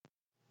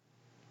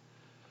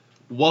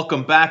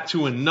Welcome back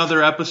to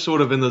another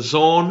episode of In the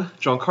Zone.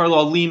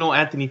 Giancarlo Alino,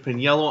 Anthony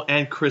Piniello,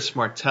 and Chris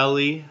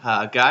Martelli.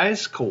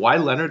 Guys,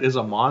 Kawhi Leonard is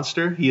a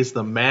monster. He is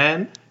the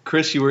man.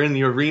 Chris, you were in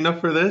the arena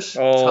for this.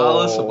 Tell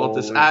us about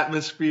this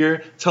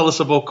atmosphere. Tell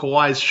us about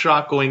Kawhi's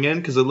shot going in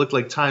because it looked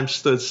like time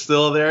stood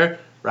still there.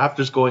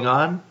 Raptors going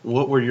on.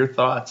 What were your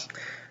thoughts?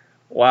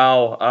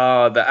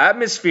 Wow. The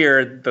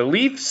atmosphere, the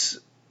Leafs,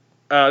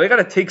 they got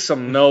to take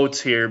some notes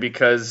here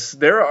because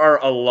there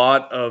are a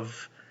lot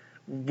of...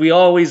 We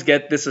always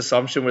get this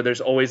assumption where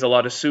there's always a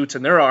lot of suits,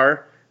 and there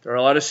are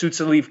a lot of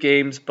suits in Leaf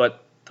games,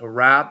 but the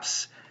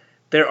Raps,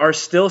 there are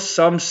still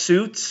some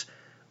suits,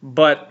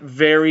 but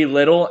very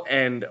little,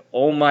 and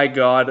oh my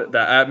God, the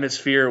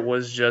atmosphere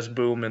was just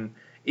booming.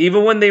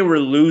 Even when they were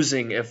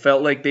losing, it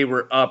felt like they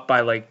were up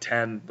by like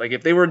 10. Like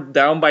if they were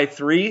down by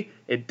 3,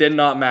 it did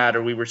not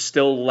matter. We were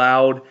still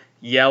loud,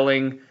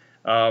 yelling.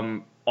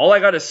 All I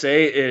got to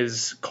say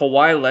is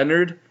Kawhi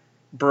Leonard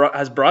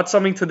has brought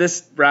something to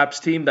this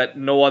Raps team that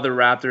no other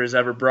Raptor has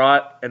ever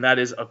brought, and that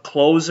is a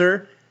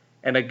closer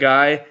and a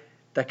guy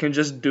that can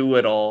just do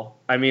it all.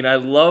 I mean, I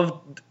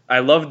love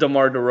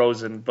DeMar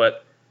DeRozan,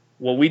 but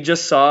what we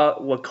just saw,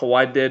 what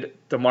Kawhi did,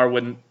 DeMar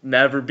would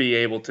never be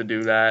able to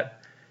do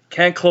that.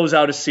 Can't close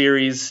out a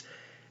series.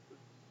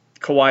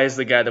 Kawhi is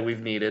the guy that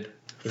we've needed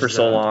for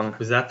so long.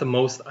 Was that the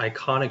most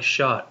iconic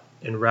shot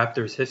in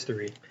Raptors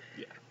history?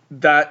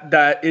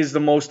 That is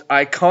the most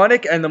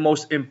iconic and the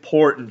most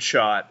important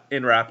shot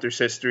in Raptors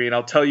history, and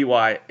I'll tell you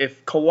why.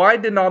 If Kawhi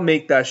did not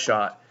make that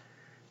shot,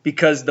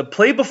 because the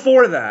play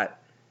before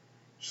that,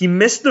 he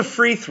missed the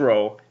free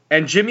throw,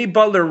 and Jimmy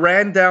Butler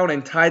ran down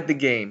and tied the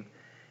game.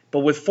 But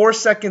with 4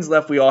 seconds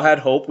left, we all had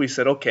hope. We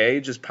said, okay,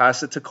 just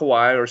pass it to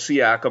Kawhi or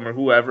Siakam or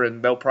whoever,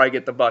 and they'll probably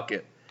get the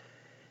bucket.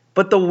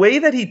 But the way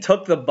that he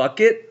took the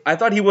bucket, I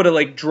thought he would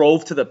have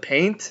drove to the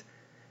paint,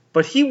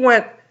 but he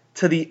went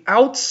to the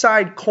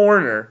outside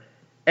corner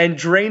and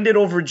drained it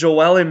over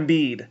Joel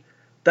Embiid.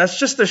 That's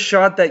just a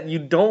shot that you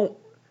don't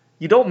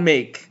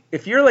make.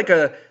 If you're like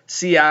a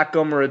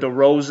Siakam or a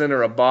DeRozan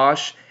or a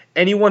Bosch,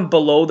 anyone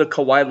below the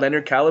Kawhi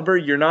Leonard caliber,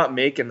 you're not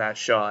making that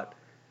shot.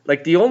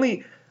 Like the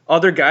only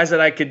other guys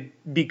that I could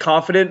be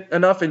confident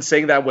enough in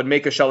saying that would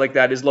make a shot like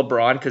that is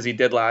LeBron, because he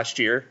did last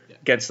year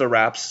against the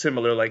Raps,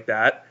 similar like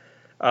that.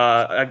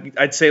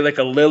 I'd say like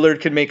a Lillard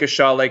could make a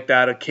shot like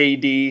that, a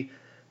KD.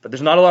 But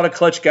there's not a lot of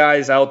clutch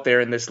guys out there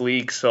in this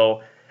league,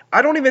 so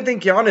I don't even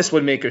think Giannis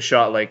would make a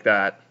shot like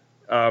that.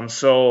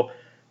 So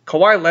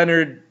Kawhi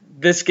Leonard,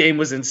 this game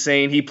was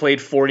insane. He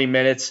played 40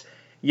 minutes.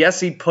 Yes,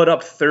 he put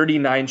up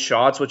 39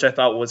 shots, which I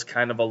thought was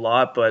kind of a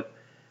lot, but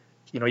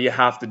you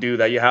have to do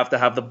that. You have to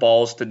have the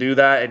balls to do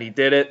that, and he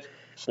did it.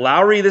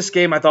 Lowry, this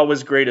game I thought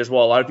was great as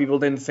well. A lot of people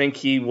didn't think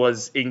he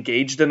was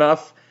engaged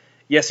enough.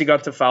 Yes, he got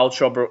into foul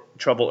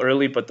trouble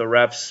early, but the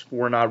refs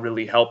were not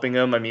really helping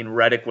him. I mean,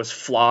 Redick was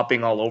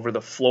flopping all over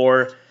the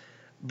floor.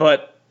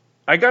 But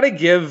I got to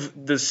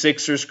give the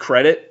Sixers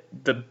credit.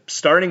 The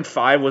starting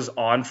 5 was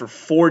on for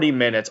 40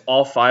 minutes,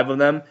 all 5 of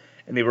them,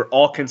 and they were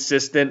all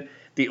consistent.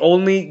 The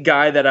only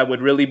guy that I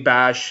would really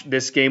bash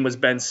this game was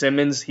Ben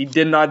Simmons. He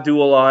did not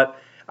do a lot.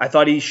 I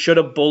thought he should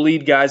have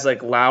bullied guys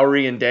like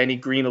Lowry and Danny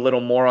Green a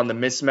little more on the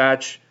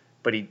mismatch,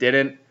 but he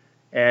didn't.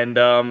 And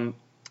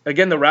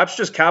again, the Raps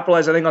just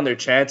capitalized, I think, on their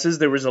chances.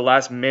 There was a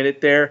last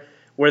minute there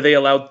where they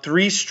allowed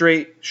 3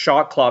 straight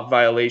shot clock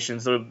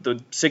violations.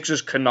 The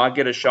Sixers could not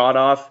get a shot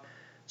off.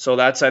 So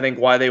that's, I think,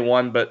 why they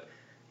won. But,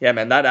 yeah,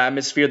 man, that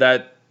atmosphere,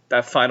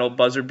 that final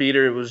buzzer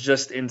beater, it was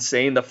just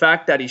insane. The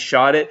fact that he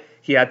shot it,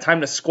 he had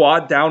time to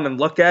squat down and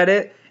look at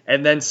it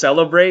and then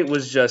celebrate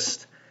was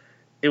just,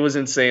 it was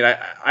insane.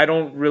 I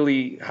don't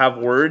really have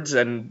words,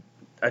 and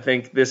I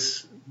think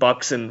this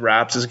Bucks and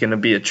Raps is going to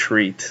be a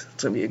treat.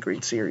 It's going to be a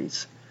great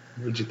series.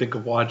 What did you think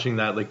of watching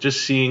that? Like,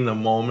 just seeing the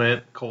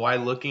moment,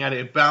 Kawhi looking at it,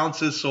 it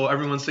bounces, so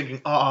everyone's thinking,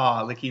 he missed.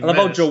 I love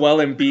how Joel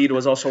Embiid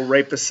was also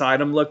right beside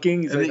him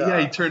looking. He's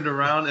he turned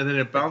around, and then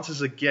it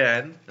bounces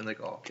again, and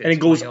okay. And it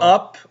goes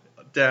up,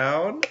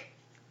 down,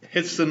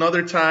 hits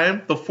another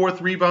time. The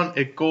 4th rebound,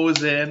 it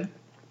goes in.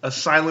 A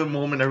silent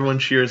moment, everyone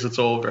cheers, it's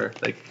over.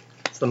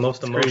 It's the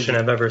most emotion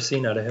I've ever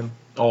seen out of him.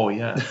 Oh,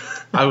 yeah.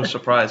 I was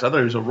surprised. I thought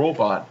he was a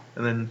robot,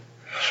 and then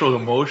showed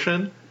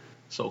emotion.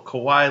 So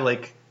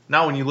Kawhi,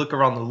 now when you look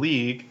around the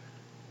league,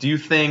 do you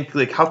think,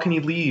 how can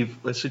he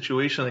leave a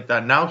situation like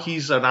that? Now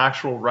he's an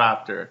actual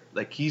Raptor.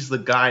 He's the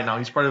guy now.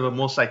 He's part of the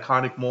most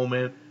iconic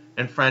moment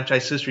in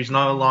franchise history. He's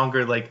no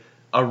longer,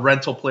 a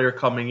rental player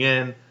coming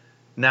in.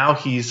 Now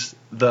he's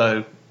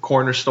the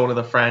cornerstone of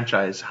the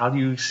franchise. How do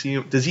you see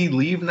him? Does he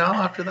leave now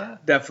after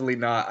that? Definitely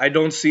not. I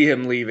don't see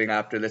him leaving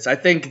after this. I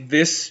think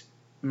this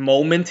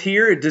moment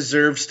here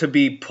deserves to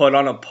be put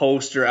on a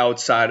poster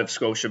outside of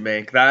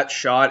Scotiabank. That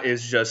shot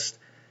is just...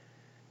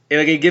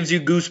 it gives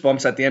you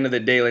goosebumps at the end of the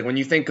day. When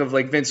you think of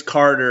Vince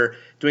Carter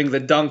doing the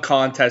dunk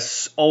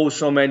contest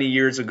so many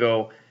years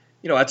ago,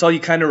 that's all you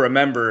kind of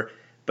remember.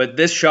 But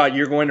this shot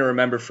you're going to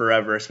remember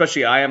forever.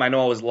 Especially I am. I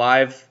know I was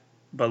live,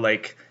 but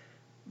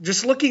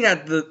just looking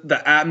at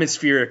the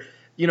atmosphere,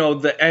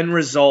 the end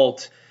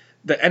result,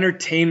 the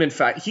entertainment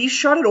fact. He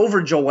shot it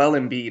over Joel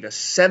Embiid, a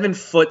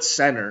 7-foot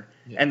center,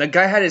 and the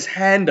guy had his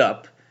hand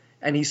up,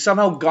 and he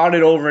somehow got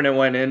it over and it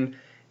went in.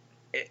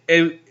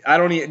 I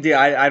don't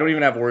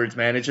even have words,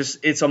 man.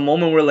 It's a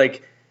moment where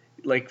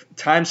like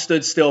time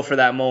stood still for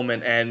that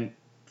moment, and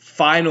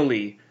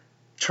finally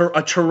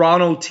a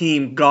Toronto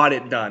team got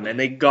it done, and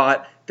they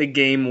got the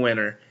game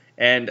winner.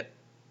 And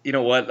you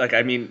know what? Like,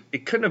 I mean,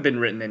 it couldn't have been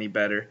written any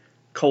better.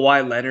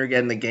 Kawhi Leonard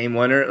getting the game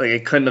winner, like,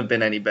 it couldn't have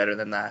been any better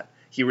than that.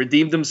 He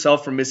redeemed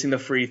himself from missing the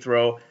free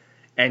throw,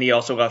 and he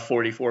also got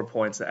 44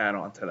 points to add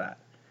on to that.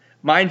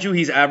 Mind you,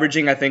 he's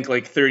averaging, I think,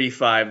 like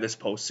 35 this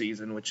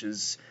postseason, which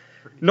is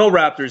no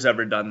Raptor's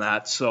ever done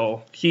that.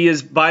 So he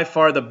is by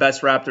far the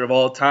best Raptor of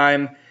all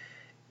time.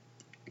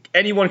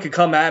 Anyone could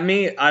come at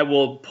me. I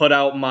will put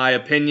out my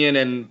opinion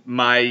and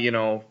my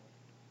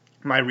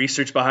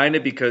research behind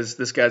it, because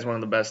this guy's one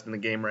of the best in the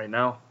game right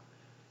now,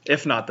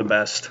 if not the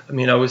best. I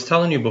mean, I was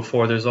telling you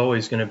before, there's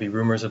always going to be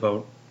rumors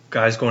about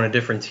guys going to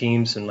different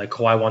teams, and like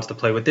Kawhi wants to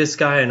play with this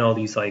guy and all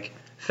these like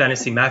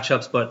fantasy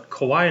matchups. But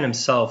Kawhi in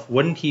himself,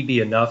 wouldn't he be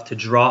enough to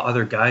draw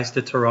other guys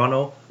to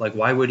Toronto? Like,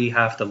 why would he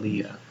have to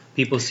leave? Yeah.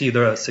 People see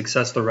the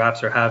success the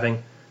Raps are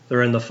having.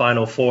 They're in the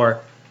Final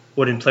Four.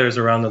 Wouldn't players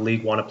around the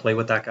league want to play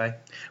with that guy?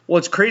 Well,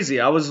 it's crazy.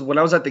 When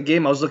I was at the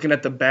game, I was looking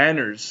at the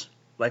banners,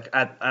 like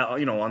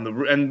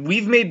and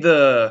we've made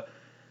I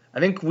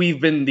think we've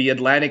been the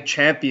Atlantic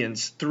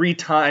champions 3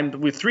 times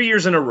with 3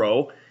 years in a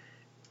row.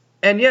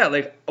 And yeah,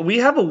 like, we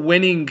have a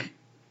winning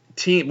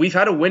team. We've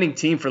had a winning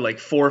team for like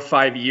 4 or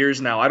 5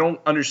 years now. I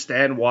don't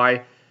understand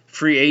why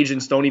free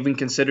agents don't even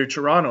consider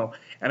Toronto.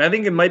 And I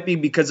think it might be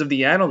because of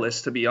the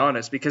analysts, to be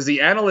honest, because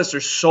the analysts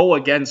are so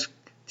against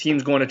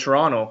teams going to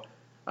Toronto.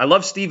 I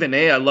love Stephen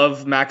A. I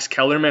love Max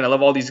Kellerman. I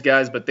love all these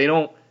guys, but they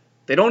don't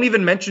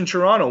even mention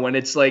Toronto when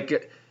it's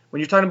like,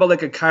 when you're talking about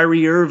like a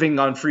Kyrie Irving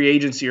on free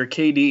agency or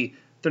KD,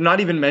 they're not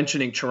even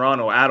mentioning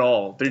Toronto at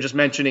all. They're just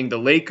mentioning the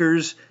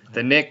Lakers,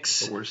 the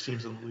Knicks. The worst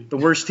teams in the league. The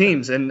worst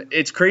teams. And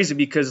it's crazy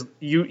because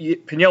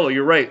Piniello,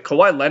 you're right.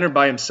 Kawhi Leonard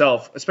by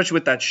himself, especially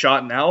with that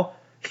shot now,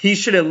 he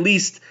should at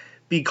least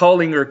be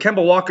calling, or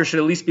Kemba Walker should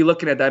at least be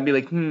looking at that and be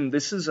like,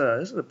 this is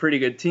a pretty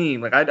good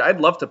team. Like, I'd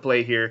love to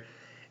play here.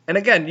 And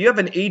again, you have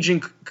an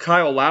aging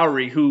Kyle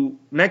Lowry who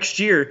next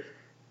year,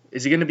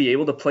 is he going to be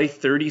able to play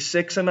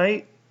 36 a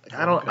night?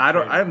 Like,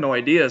 I have no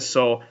idea.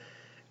 So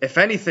if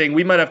anything,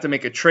 we might have to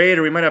make a trade,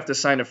 or we might have to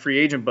sign a free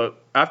agent.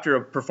 But after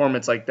a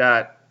performance like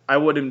that, I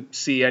wouldn't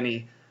see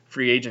any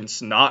free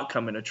agents not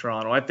coming to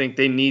Toronto. I think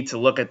they need to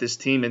look at this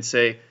team and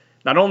say,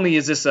 not only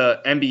is this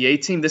a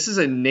NBA team, this is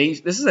a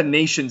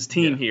nation's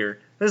team here.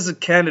 This is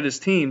Canada's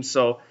team.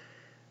 So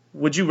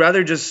would you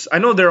rather I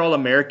know they're all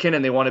American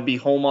and they want to be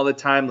home all the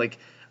time, like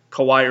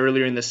Kawhi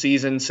earlier in the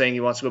season saying he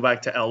wants to go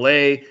back to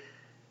LA.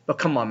 But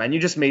come on, man, you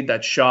just made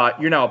that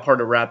shot. You're now a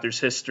part of Raptors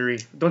history.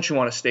 Don't you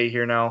want to stay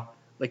here now?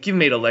 Like, you've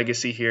made a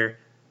legacy here.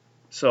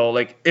 So,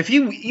 like,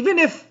 even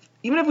if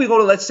we go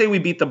to, let's say we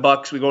beat the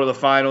Bucks, we go to the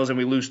finals and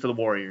we lose to the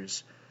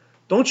Warriors,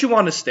 don't you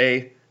want to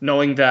stay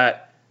knowing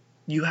that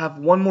you have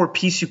one more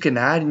piece you can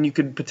add and you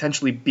could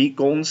potentially beat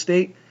Golden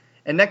State?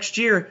 And next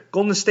year,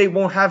 Golden State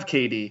won't have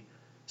KD.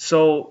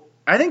 So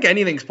I think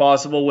anything's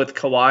possible with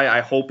Kawhi.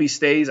 I hope he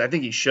stays. I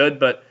think he should,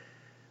 but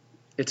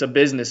it's a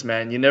business,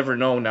 man. You never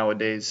know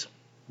nowadays.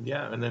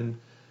 Yeah, and then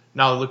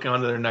now looking on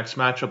to their next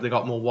matchup, they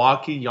got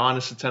Milwaukee,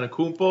 Giannis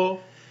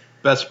Antetokounmpo,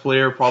 best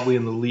player probably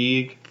in the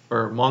league,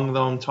 or among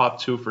them, top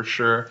 2 for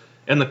sure.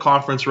 In the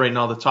conference right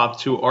now, the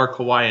top 2 are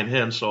Kawhi and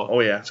him, so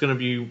it's going to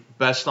be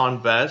best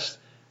on best.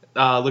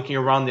 Looking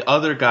around the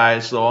other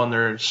guys, though, on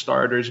their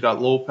starters, you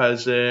got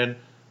Lopez in.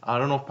 I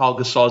don't know if Paul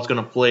Gasol is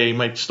going to play. He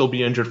might still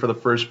be injured for the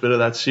first bit of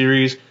that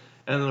series.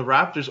 And the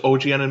Raptors,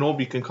 OG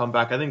Anunoby can come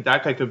back. I think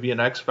that guy could be an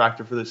X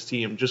factor for this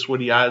team. Just what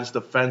he adds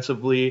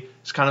defensively.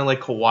 It's kind of like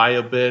Kawhi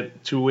a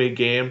bit, two-way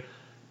game.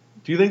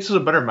 Do you think this is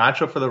a better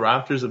matchup for the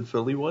Raptors than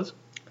Philly was?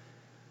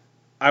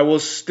 I will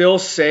still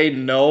say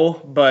no,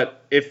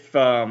 but if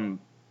I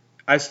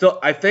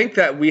think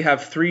that we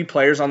have 3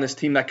 players on this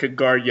team that could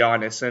guard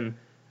Giannis, and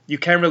you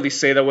can't really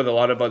say that with a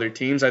lot of other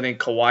teams. I think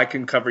Kawhi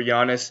can cover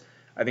Giannis.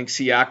 I think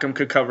Siakam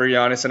could cover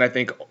Giannis, and I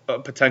think a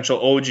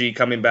potential OG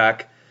coming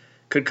back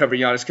could cover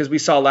Giannis, because we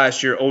saw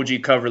last year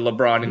OG cover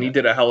LeBron, and he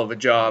did a hell of a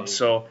job.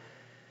 So,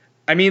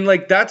 I mean,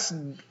 like,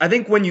 I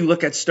think when you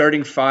look at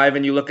starting 5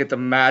 and you look at the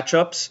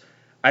matchups,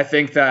 I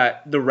think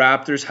that the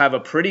Raptors have a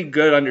pretty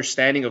good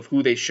understanding of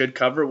who they should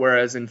cover,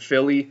 whereas in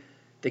Philly,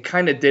 they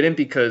kind of didn't,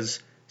 because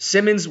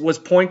Simmons was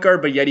point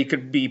guard, but yet he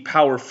could be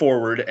power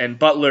forward, and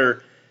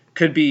Butler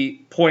could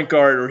be point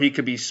guard, or he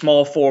could be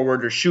small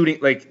forward or shooting.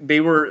 Like, they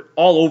were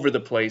all over the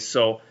place.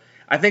 So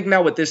I think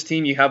now with this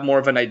team, you have more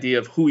of an idea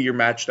of who you're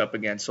matched up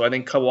against. So I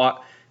think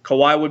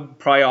Kawhi would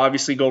probably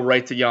obviously go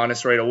right to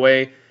Giannis right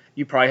away.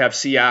 You probably have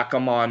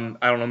Siakam on,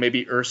 I don't know,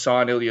 maybe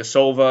Ersan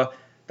Ilyasova.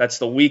 That's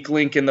the weak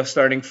link in the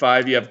starting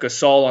 5. You have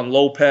Gasol on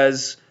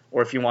Lopez,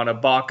 or if you want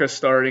Ibaka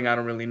starting, I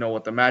don't really know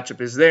what the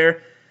matchup is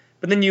there.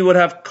 But then you would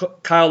have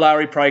Kyle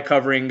Lowry probably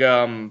covering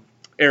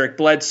Eric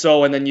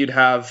Bledsoe, and then you'd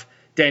have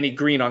Danny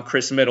Green on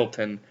Chris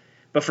Middleton.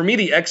 But for me,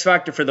 the X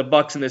factor for the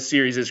Bucks in this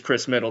series is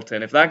Chris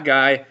Middleton. If that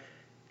guy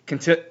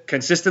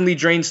consistently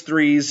drains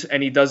threes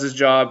and he does his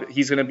job,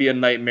 he's going to be a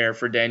nightmare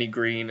for Danny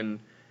Green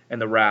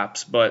and the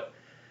Raps. But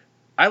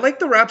I like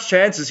the Raps'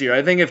 chances here.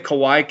 I think if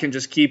Kawhi can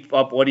just keep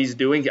up what he's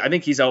doing, I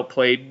think he's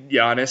outplayed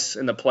Giannis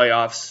in the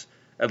playoffs,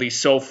 at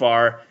least so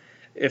far.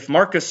 If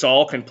Marc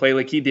Gasol can play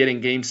like he did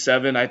in Game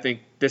 7, I think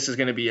this is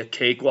going to be a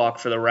cakewalk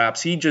for the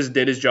Raps. He just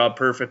did his job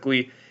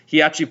perfectly.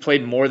 He actually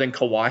played more than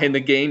Kawhi in the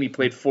game. He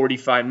played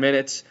 45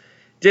 minutes,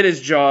 did his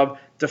job.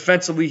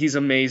 Defensively, he's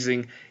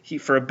amazing.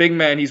 For a big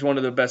man, he's one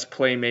of the best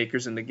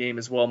playmakers in the game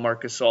as well,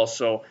 Marc Gasol.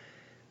 So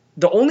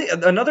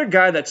another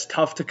guy that's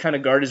tough to kind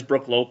of guard is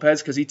Brook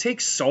Lopez because he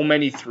takes so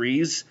many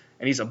threes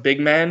and he's a big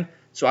man.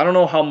 So I don't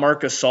know how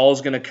Marc Gasol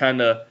is going to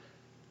kind of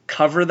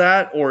cover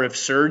that or if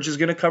Serge is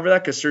going to cover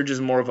that because Serge is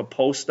more of a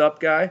post-up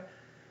guy.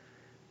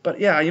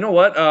 But yeah, you know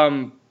what?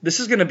 This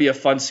is going to be a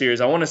fun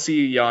series. I want to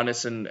see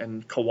Giannis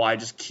and Kawhi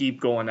just keep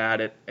going at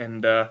it.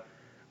 And I'm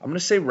going to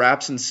say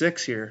Raps in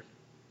 6 here.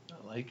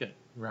 I like it.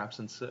 Raps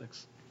in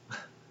 6.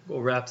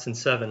 Well, Raps in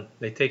 7.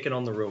 They take it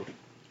on the road.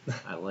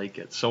 I like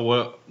it.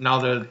 So now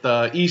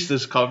the East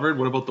is covered.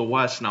 What about the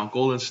West now?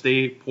 Golden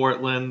State,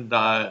 Portland.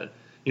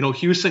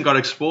 Houston got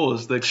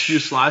exposed. The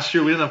excuse last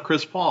year, we didn't have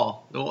Chris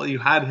Paul. Well, you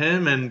had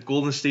him, and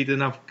Golden State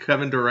didn't have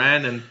Kevin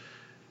Durant, and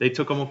they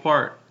took him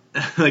apart.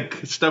 Like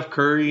Steph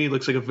Curry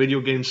looks like a video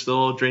game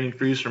still, draining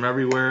threes from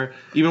everywhere.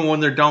 Even when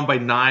they're down by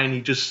 9,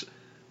 he just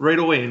right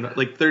away in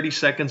like 30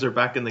 seconds they're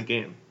back in the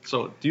game.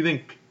 So do you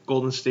think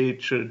Golden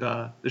State should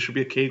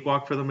be a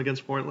cakewalk for them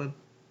against Portland?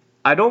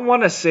 I don't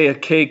want to say a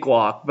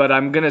cakewalk, but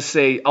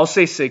I'll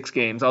say 6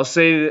 games. I'll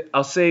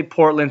say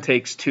Portland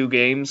takes 2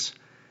 games.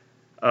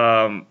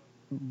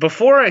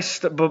 Before I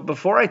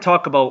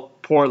talk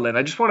about Portland,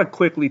 I just want to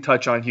quickly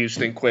touch on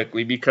Houston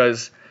quickly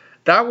because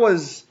that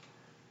was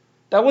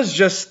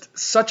just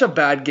such a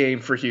bad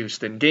game for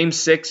Houston. Game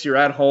 6, you're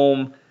at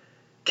home.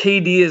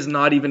 KD is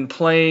not even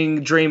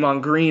playing.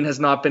 Draymond Green has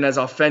not been as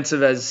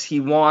offensive as he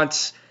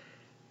wants.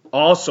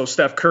 Also,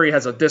 Steph Curry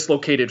has a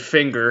dislocated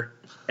finger,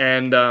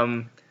 and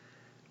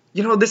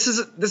this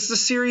is a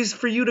series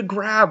for you to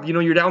grab.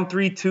 You're down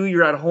 3-2.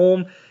 You're at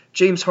home.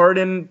 James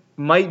Harden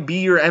might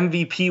be your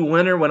MVP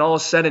winner when all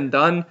is said and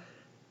done.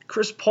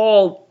 Chris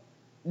Paul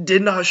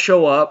did not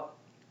show up.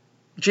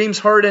 James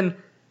Harden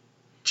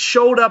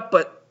showed up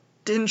but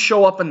didn't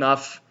show up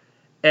enough.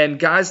 And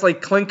guys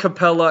like Clint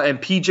Capella and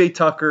PJ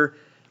Tucker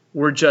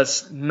were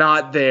just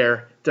not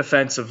there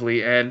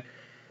defensively. And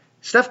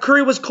Steph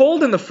Curry was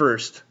cold in the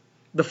first.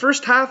 The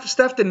first half,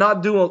 Steph did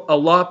not do a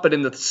lot, but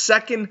in the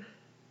second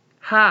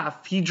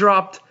half, he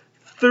dropped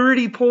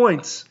 30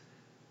 points.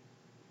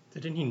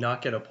 Didn't he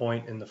not get a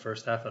point in the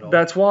first half at all?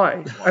 That's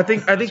why. I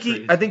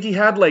think he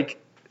had like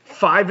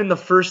 5 in the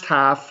first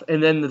half,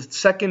 and then the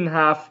second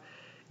half,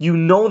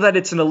 that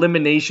it's an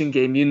elimination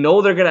game.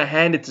 They're going to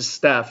hand it to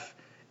Steph,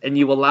 and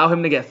you allow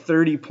him to get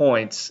 30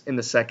 points in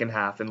the second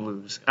half and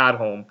lose at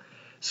home.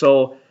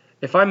 So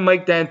if I'm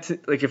Mike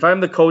if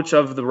I'm the coach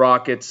of the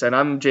Rockets and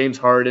I'm James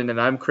Harden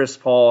and I'm Chris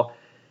Paul,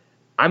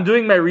 I'm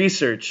doing my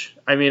research.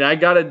 I mean,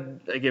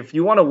 if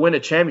you want to win a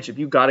championship,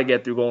 you got to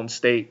get through Golden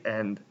State.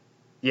 And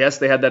yes,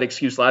 they had that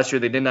excuse last year.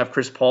 They didn't have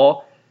Chris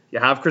Paul. You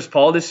have Chris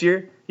Paul this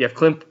year. You have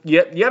Clint. You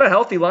had a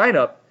healthy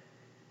lineup,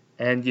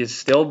 and you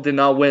still did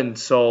not win.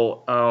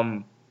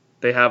 So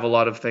they have a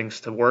lot of things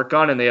to work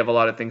on, and they have a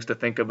lot of things to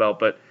think about.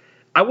 But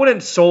I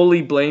wouldn't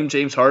solely blame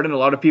James Harden. A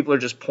lot of people are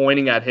just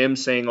pointing at him,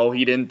 saying, "Oh,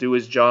 he didn't do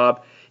his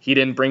job. He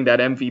didn't bring that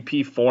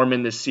MVP form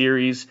in this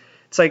series."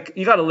 It's like,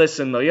 you got to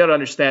listen, though. You got to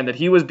understand that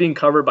he was being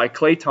covered by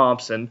Klay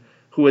Thompson,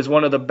 who is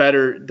one of the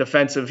better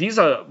defensive. He's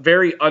a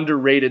very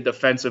underrated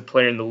defensive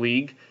player in the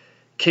league.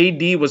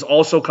 KD was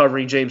also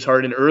covering James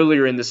Harden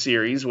earlier in the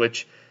series,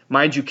 which,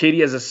 mind you,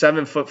 KD has a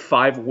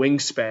 7'5"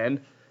 wingspan.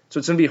 So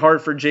it's going to be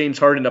hard for James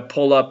Harden to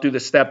pull up, do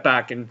the step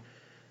back, and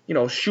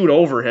shoot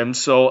over him.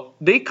 So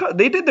they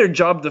did their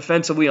job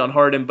defensively on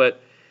Harden, but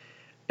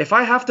if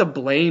I have to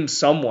blame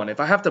someone, if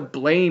I have to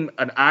blame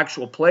an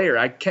actual player,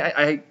 I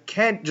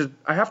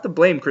have to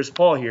blame Chris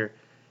Paul here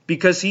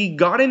because he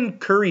got in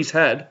Curry's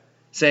head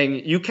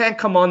saying, you can't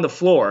come on the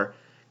floor,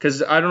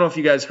 because I don't know if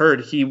you guys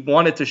heard, he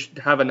wanted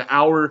to have an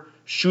hour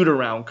shoot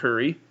around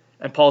Curry,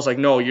 and Paul's like,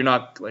 no, you're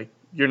not going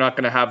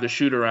to have the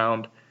shoot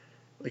around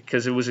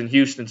because it was in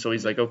Houston. So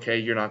he's like, okay,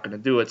 you're not going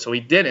to do it. So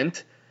he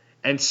didn't.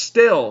 And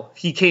still,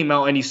 he came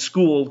out and he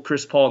schooled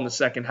Chris Paul in the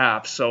second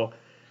half. So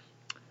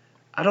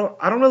I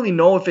don't really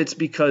know if it's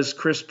because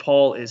Chris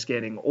Paul is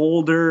getting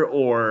older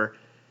or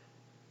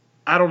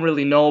I don't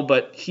really know,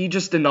 but he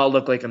just did not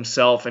look like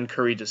himself, and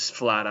Curry just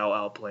flat out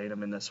outplayed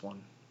him in this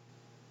one.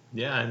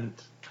 Yeah, and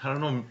I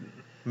don't know,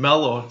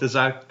 Melo, does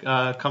that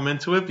come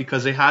into it?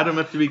 Because they had him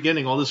at the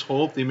beginning, all this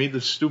hope. They made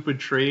this stupid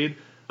trade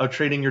of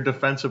trading your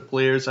defensive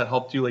players that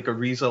helped you, like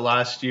Ariza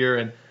last year,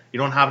 and you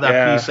don't have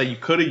that piece that you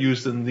could have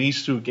used in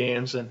these 2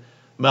 games. And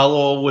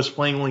Melo was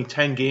playing only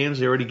 10 games.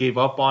 They already gave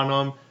up on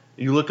him.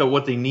 You look at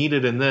what they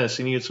needed in this.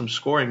 They needed some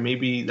scoring.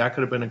 Maybe that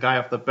could have been a guy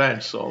off the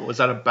bench. So was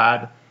that a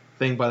bad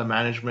thing by the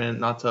management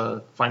not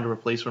to find a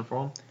replacement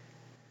for him?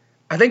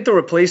 I think the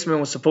replacement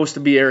was supposed to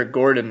be Eric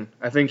Gordon.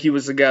 I think he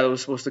was the guy that was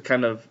supposed to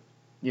kind of,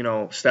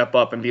 step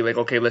up and be like,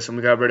 okay, listen,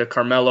 we got rid of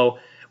Carmelo.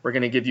 We're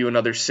going to give you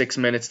another 6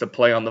 minutes to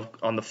play on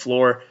the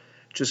floor.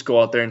 Just go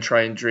out there and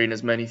try and drain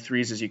as many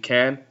threes as you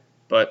can.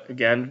 But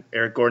again,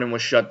 Eric Gordon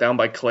was shut down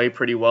by Clay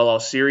pretty well all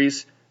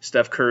series.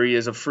 Steph Curry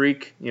is a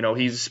freak.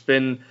 He's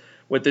been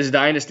with this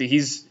dynasty.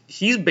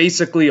 He's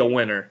basically a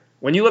winner.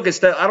 When you look at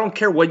Steph, I don't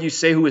care what you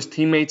say, who his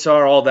teammates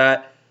are, all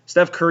that.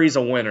 Steph Curry's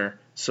a winner.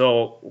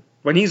 So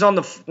when he's on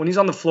the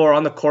floor,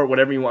 on the court,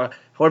 however you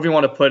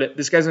want to put it,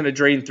 this guy's going to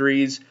drain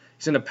threes.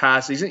 He's going to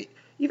pass.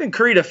 Even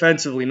Curry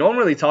defensively. No one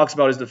really talks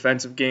about his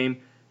defensive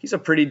game. He's a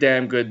pretty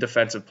damn good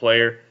defensive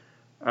player.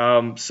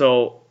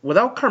 So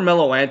without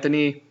Carmelo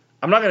Anthony,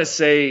 I'm not going to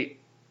say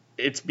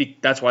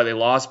that's why they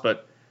lost,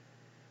 but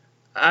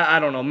I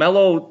don't know.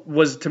 Melo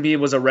was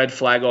a red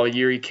flag all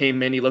year. He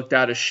came in, he looked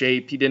out of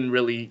shape. He didn't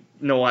really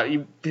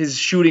know his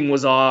shooting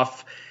was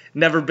off.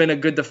 Never been a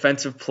good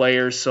defensive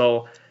player.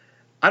 So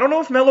I don't know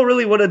if Melo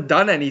really would have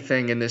done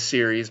anything in this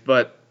series.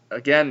 But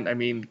again, I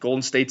mean,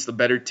 Golden State's the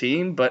better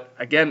team. But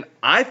again,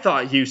 I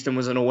thought Houston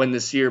was going to win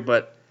this year,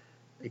 but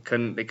they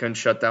couldn't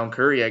shut down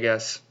Curry, I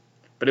guess.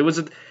 But it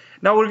was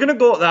now we're gonna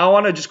go. I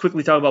want to just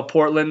quickly talk about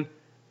Portland.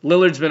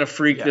 Lillard's been a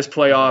freak this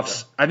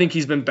playoffs. I think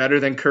he's been better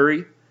than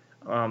Curry.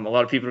 A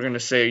lot of people are going to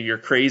say you're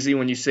crazy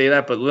when you say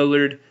that, but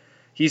Lillard,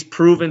 he's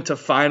proven to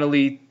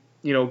finally,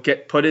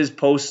 put his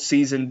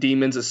postseason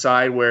demons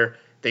aside where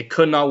they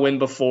could not win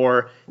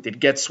before. They'd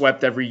get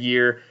swept every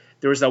year.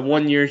 There was that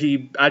one year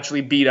he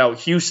actually beat out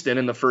Houston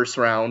in the first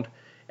round,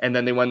 and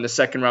then they won the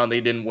second round.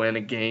 They didn't win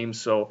a game.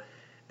 So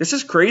this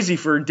is crazy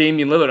for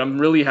Damian Lillard. I'm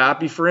really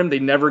happy for him. They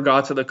never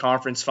got to the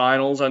conference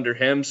finals under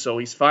him, so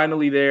he's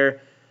finally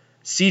there.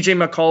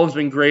 CJ McCollum's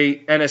been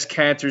great. Enes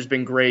Kanter's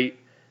been great.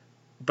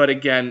 But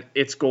again,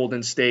 it's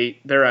Golden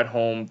State. They're at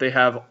home. They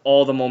have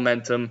all the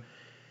momentum.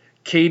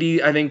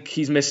 KD, I think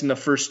he's missing the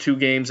first 2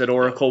 games at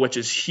Oracle, which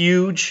is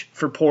huge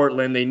for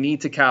Portland. They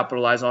need to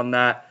capitalize on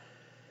that.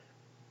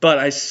 But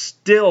I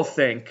still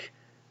think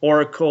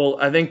Oracle,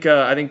 I think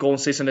Golden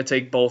State's going to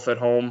take both at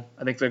home.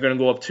 I think they're going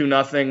to go up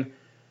 2-0.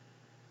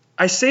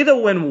 I say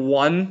they'll win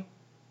 1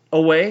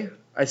 away.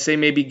 I say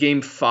maybe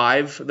game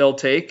 5 they'll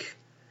take.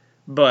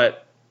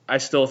 But I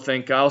still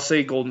think I'll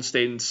say Golden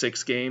State in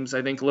 6 games.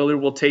 I think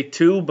Lillard will take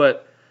 2,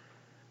 but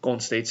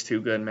Golden State's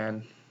too good,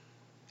 man.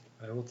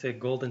 I will take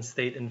Golden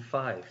State in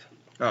 5.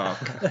 Oh,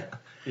 okay.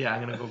 Yeah,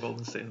 I'm gonna go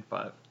Golden State in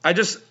 5.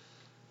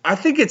 I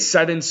think it's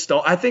set in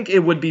stone. I think it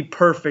would be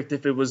perfect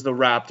if it was the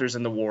Raptors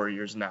and the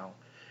Warriors now,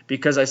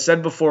 because I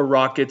said before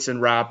Rockets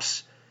and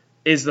Raps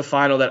is the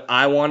final that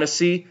I want to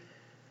see.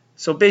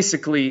 So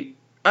basically,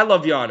 I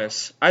love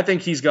Giannis. I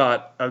think he's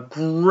got a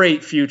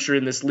great future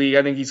in this league.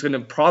 I think he's going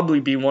to probably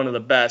be one of the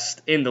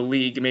best in the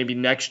league, maybe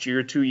next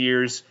year, 2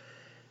 years.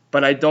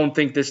 But I don't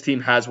think this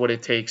team has what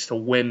it takes to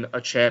win a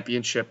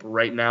championship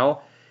right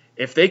now.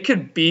 If they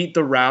could beat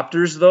the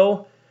Raptors,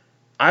 though,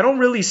 I don't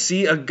really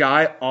see a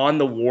guy on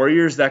the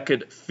Warriors that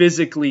could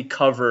physically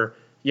cover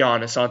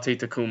Giannis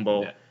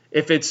Antetokounmpo. Yeah.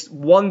 If it's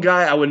one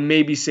guy, I would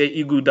maybe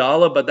say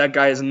Iguodala, but that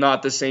guy is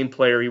not the same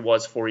player he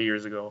was 4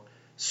 years ago.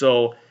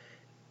 So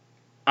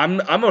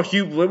I'm a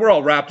huge. We're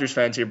all Raptors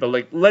fans here,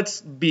 but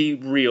let's be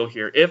real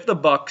here. If the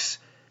Bucks,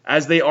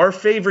 as they are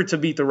favored to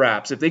beat the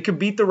Raps, if they could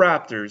beat the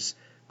Raptors,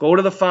 go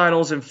to the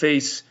finals and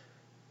face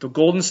the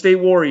Golden State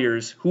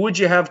Warriors, who would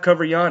you have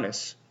cover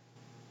Giannis?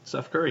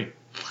 Steph Curry.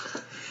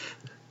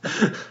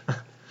 And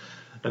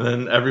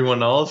then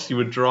everyone else you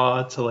would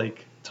draw to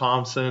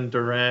Thompson,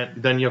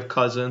 Durant. Then you have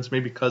Cousins.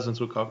 Maybe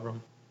Cousins would cover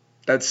him.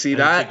 But that's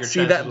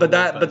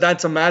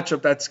a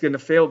matchup that's gonna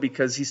fail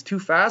because he's too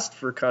fast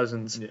for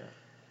Cousins. Yeah.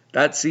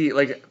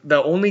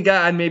 The only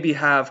guy I'd maybe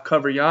have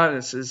cover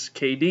Giannis is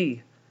KD,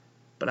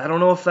 but I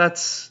don't know if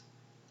that's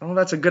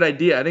a good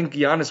idea. I think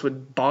Giannis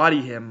would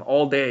body him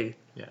all day.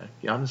 Yeah,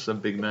 Giannis is a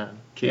big man.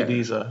 KD's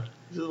he's a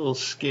little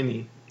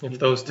skinny. If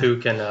those two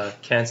can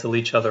cancel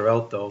each other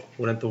out, though,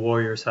 wouldn't the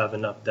Warriors have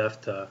enough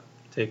depth to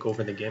take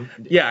over the game?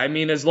 Yeah, I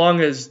mean, as long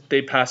as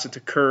they pass it to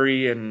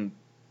Curry and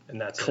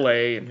that's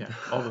Clay.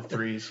 All the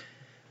threes.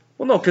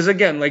 Well, no, because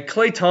again,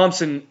 Klay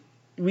Thompson,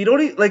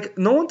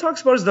 no one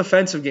talks about his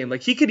defensive game.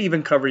 He could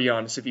even cover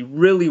Giannis if he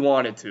really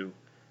wanted to.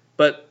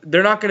 But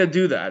they're not going to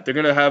do that. They're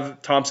going to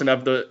have Thompson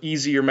have the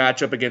easier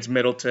matchup against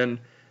Middleton,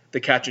 the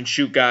catch and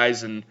shoot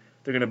guys, and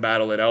they're going to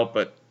battle it out.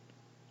 But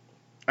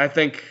I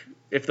think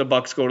if the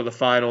Bucks go to the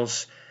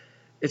finals,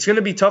 it's going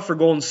to be tough for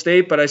Golden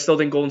State, but I still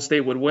think Golden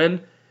State would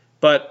win.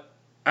 But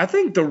I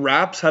think the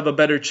Raps have a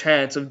better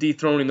chance of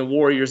dethroning the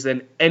Warriors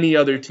than any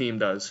other team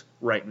does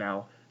right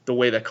now, the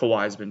way that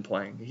Kawhi's been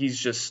playing. He's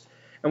just...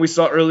 And we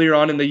saw earlier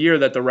on in the year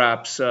that the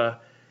Raps,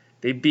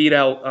 they beat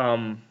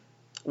out...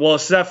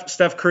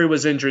 Steph Curry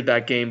was injured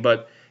that game,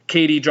 but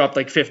KD dropped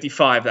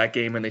 55 that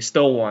game, and they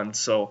still won.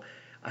 So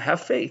I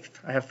have faith.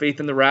 I have faith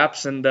in the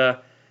Raps, and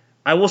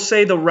I will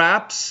say the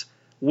Raps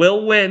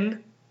will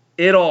win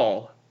it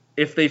all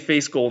if they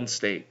face Golden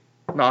State.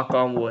 Knock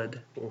on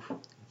wood. Oof,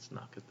 let's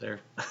knock it there.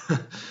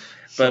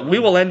 But we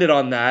will end it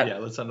on that. Yeah,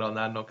 let's end it on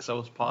that note because that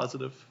was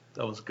positive.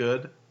 That was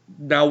good.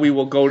 now we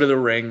will go to the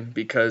ring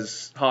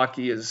because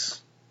hockey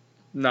is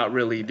not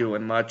really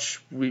doing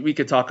much. We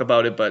could talk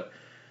about it, but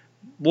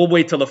we'll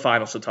wait till the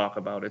finals to talk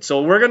about it.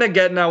 So we're going to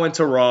get now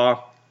into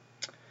Raw.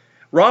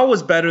 Raw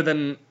was better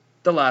than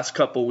the last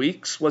couple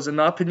weeks, was it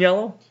not,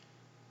 Piniello?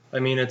 I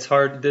mean, it's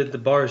hard. The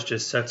bar is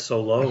just set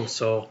so low.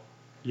 So,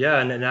 yeah,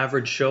 and an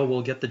average show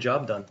will get the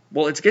job done.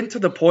 Well, it's getting to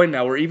the point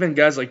now where even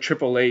guys like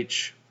Triple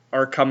H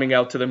are coming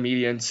out to the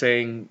media and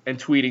saying and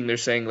tweeting. They're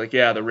saying, like,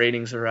 yeah, the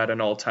ratings are at an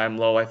all-time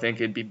low. I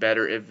think it'd be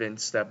better if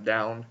Vince stepped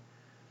down.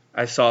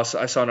 I saw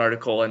an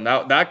article, and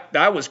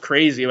that was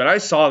crazy. When I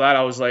saw that,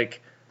 I was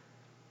like,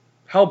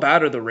 how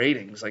bad are the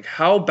ratings? Like,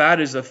 how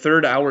bad is the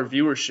third-hour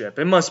viewership?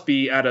 It must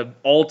be at an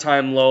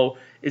all-time low.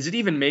 Is it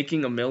even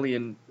making 1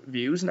 million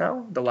views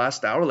now? The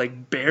last hour,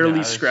 like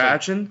barely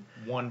scratching.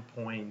 Like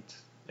 1.8.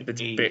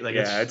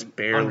 It's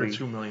barely under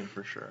 2 million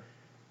for sure.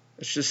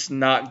 It's just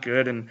not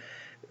good. And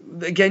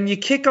again, you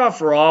kick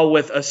off Raw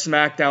with a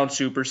SmackDown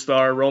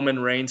superstar, Roman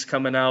Reigns,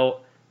 coming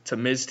out to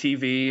Miz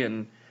TV,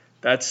 and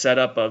that set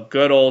up a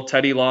good old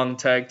Teddy Long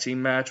tag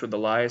team match with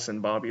Elias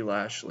and Bobby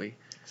Lashley.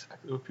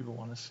 Exactly what people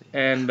want to see.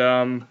 And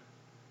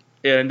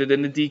it ended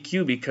in a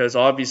DQ because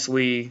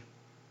obviously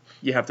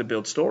you have to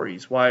build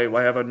stories. Why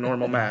have a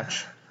normal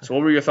match? So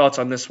what were your thoughts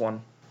on this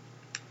one?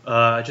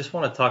 I just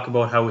want to talk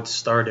about how it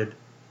started.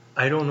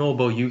 I don't know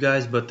about you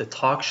guys, but the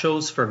talk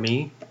shows for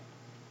me,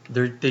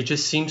 they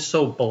just seem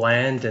so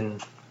bland,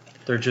 and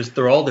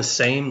they're all the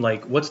same.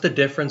 Like, what's the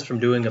difference from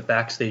doing a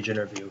backstage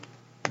interview?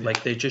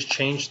 Like, they just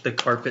changed the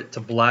carpet to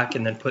black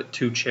and then put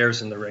 2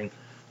 chairs in the ring.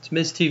 It's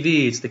Miz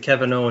TV, it's the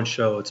Kevin Owens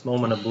show, it's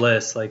Moment of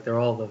Bliss. Like, they're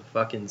all the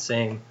fucking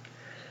same.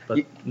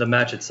 But the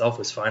match itself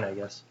was fine, I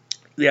guess.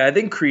 Yeah, I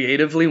think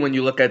creatively, when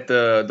you look at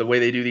the way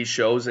they do these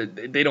shows,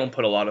 they don't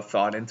put a lot of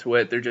thought into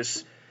it. They're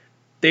just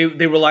they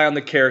rely on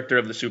the character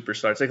of the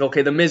superstar. It's like,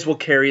 okay, the Miz will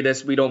carry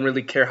this. We don't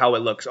really care how it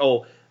looks.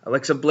 Oh,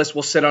 Alexa Bliss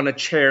will sit on a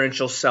chair and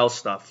she'll sell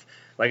stuff.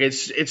 Like,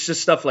 it's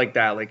just stuff like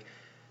that.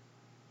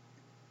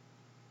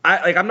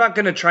 I'm not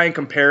gonna try and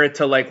compare it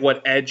to like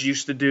what Edge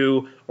used to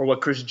do or what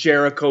Chris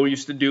Jericho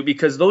used to do,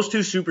 because those two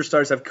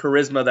superstars have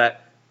charisma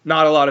that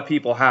not a lot of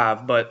people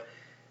have. But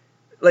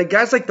like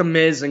guys like The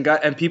Miz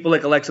and people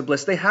like Alexa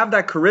Bliss, they have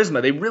that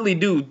charisma. They really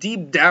do.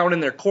 Deep down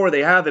in their core,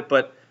 they have it.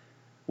 But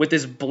with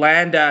this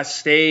bland ass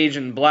stage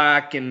and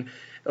black and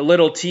a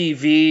little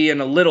TV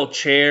and a little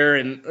chair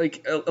and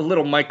like a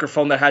little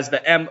microphone that has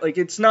the M, like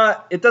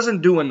it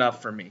doesn't do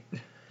enough for me.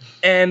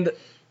 And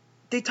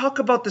they talk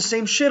about the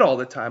same shit all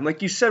the time.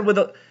 Like you said, with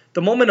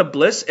the Moment of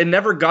Bliss, it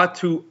never got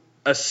to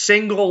a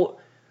single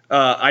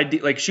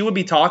idea. Like, she would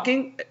be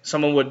talking,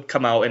 someone would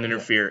come out and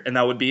interfere, and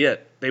that would be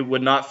it. They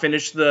would not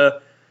finish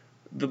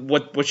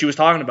what she was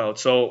talking about.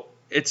 So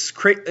it's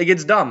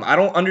it's dumb. I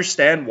don't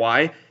understand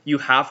why you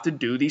have to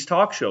do these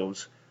talk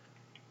shows.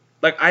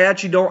 Like, I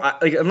actually don't,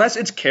 like, unless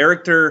it's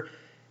character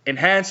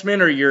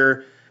enhancement or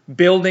you're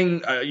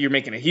building, you're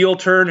making a heel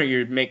turn or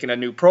you're making a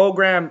new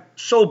program,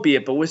 so be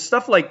it. But with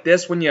stuff like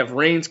this, when you have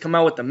Reigns come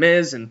out with The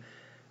Miz, and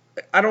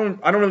I don't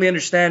really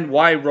understand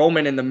why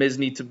Roman and The Miz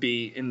need to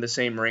be in the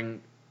same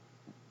ring,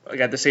 like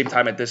at the same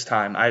time at this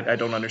time. I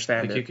don't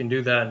understand like it. You can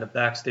do that in a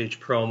backstage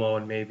promo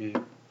in maybe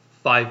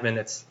 5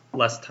 minutes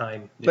less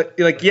time. But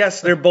like,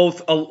 yes, they're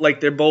both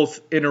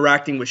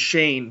interacting with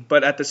Shane,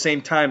 but at the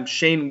same time,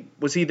 Shane,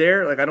 was he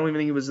there? Like, I don't even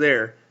think he was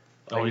there.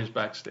 Oh, he was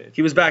backstage.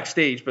 He was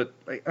backstage, but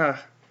like,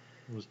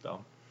 it was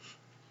dumb.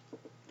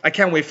 I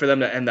can't wait for them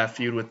to end that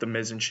feud with The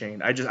Miz and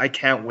Shane. I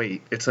can't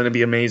wait. It's going to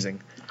be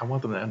amazing. I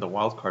want them to end the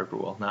wild card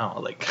rule now.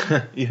 Like,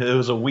 it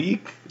was a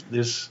week.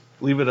 Just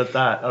leave it at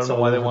that. I don't know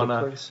why they want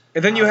to.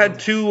 And then you had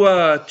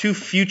two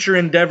future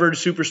endeavored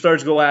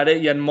superstars go at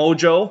it. You had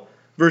Mojo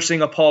versus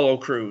Apollo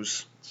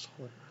Crews.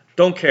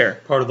 Don't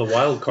care. Part of the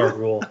wild card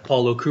rule.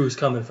 Apollo Crews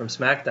coming from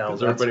SmackDown.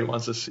 Because everybody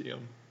wants to see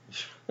him.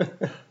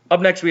 Up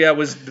next we had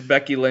was the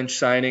Becky Lynch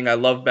signing. I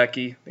love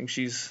Becky. I think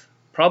she's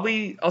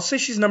probably, I'll say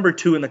she's number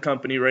 2 in the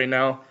company right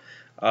now.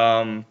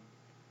 I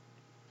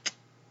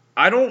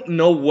don't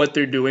know what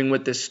they're doing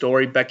with this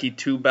story. Becky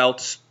 2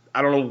 belts.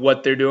 I don't know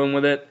what they're doing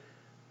with it.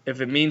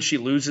 If it means she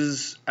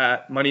loses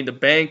at Money in the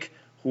Bank,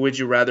 who would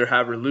you rather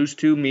have her lose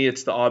to? Me,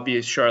 it's the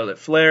obvious Charlotte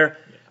Flair.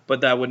 Yeah.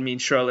 But that would mean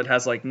Charlotte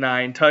has like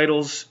 9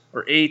 titles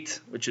or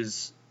 8, which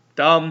is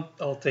dumb.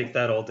 I'll take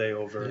that all day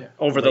over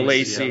the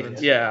Lacey.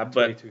 Yeah,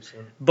 but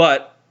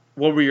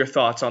what were your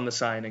thoughts on the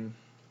signing?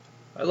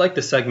 I like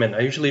the segment. I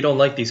usually don't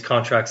like these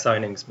contract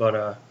signings,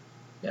 but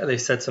yeah, they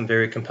said some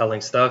very compelling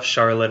stuff.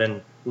 Charlotte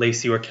and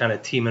Lacey were kind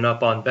of teaming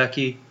up on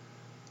Becky.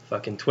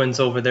 Fucking twins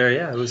over there.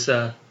 Yeah, it was.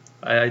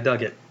 I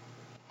dug it.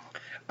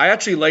 I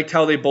actually liked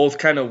how they both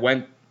kind of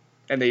went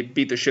and they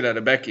beat the shit out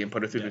of Becky and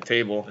put her through the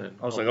table.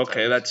 I was like,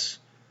 okay, that's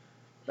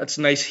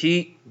nice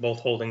heat. Both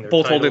holding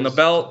the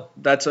belt.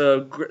 That's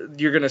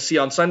you're gonna see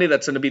on Sunday.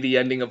 That's gonna be the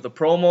ending of the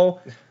promo,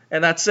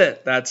 and that's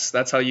it.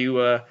 That's how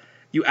you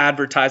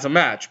advertise a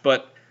match.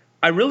 But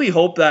I really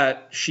hope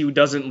that she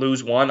doesn't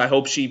lose one. I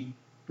hope she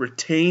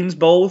retains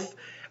both.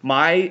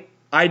 My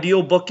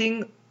ideal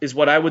booking is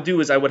what I would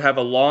do is I would have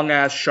a long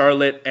ass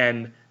Charlotte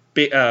and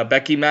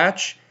Becky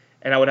match,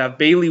 And I would have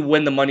Bayley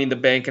win the Money in the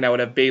Bank, and I would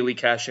have Bayley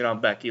cash in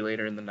on Becky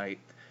later in the night.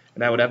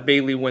 And I would have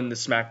Bayley win the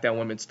SmackDown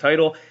Women's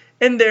title.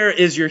 And there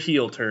is your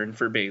heel turn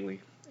for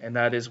Bayley. And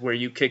that is where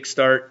you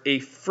kickstart a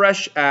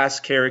fresh-ass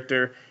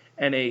character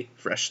and a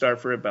fresh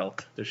start for a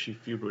belt. Does she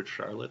feud with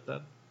Charlotte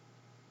then?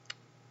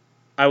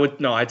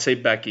 I'd say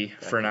Becky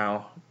for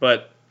now.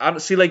 But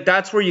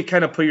that's where you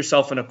kind of put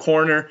yourself in a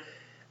corner.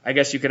 I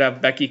guess you could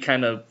have Becky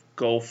kind of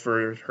go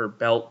for her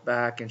belt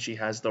back, and she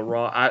has the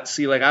Raw. I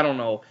don't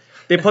know.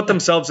 They put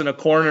themselves in a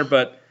corner,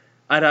 but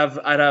I'd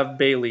have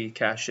Bayley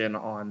cash in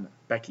on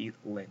Becky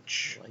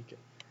Lynch. I like it.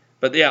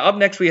 But yeah, up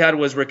next we had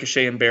was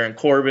Ricochet and Baron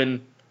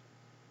Corbin.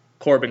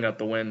 Corbin got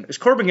the win. Is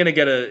Corbin gonna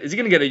get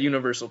a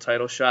Universal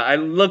title shot? It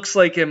looks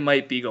like it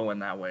might be going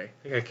that way.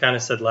 I think I kind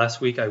of said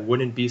last week I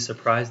wouldn't be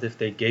surprised if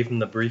they gave him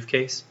the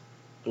briefcase.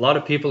 A lot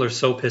of people are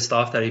so pissed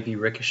off that he'd be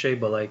Ricochet,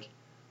 but like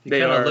if you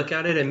kind of look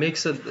at it, it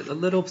makes a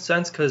little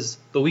sense because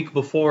the week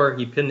before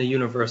he pinned the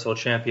Universal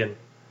Champion.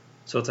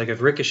 So it's like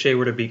if Ricochet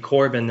were to beat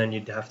Corbin, then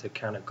you'd have to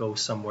kind of go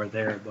somewhere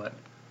there. But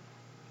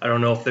I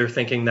don't know if they're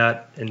thinking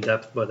that in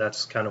depth, but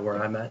that's kind of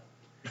where I'm at.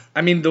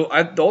 I mean, the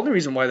only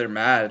reason why they're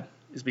mad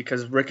is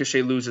because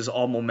Ricochet loses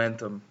all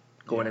momentum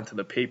going into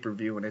the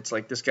pay-per-view. And it's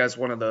like this guy's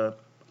one of the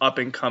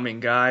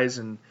up-and-coming guys,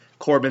 and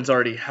Corbin's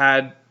already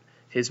had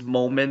his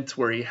moment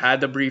where he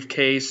had the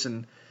briefcase,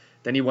 and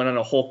then he went on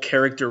a whole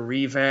character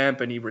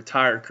revamp, and he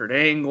retired Kurt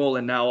Angle,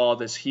 and now all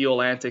this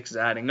heel antics is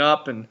adding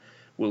up, and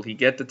will he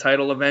get the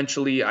title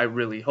eventually? I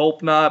really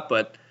hope not,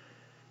 but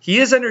he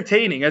is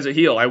entertaining as a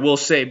heel. I will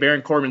say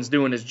Baron Corbin's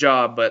doing his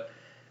job, but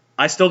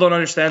I still don't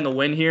understand the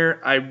win here.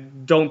 I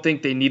don't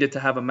think they needed to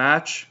have a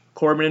match,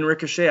 Corbin and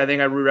Ricochet. I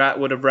think I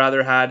would have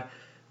rather had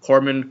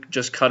Corbin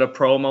just cut a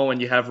promo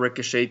and you have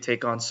Ricochet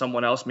take on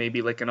someone else,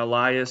 maybe like an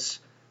Elias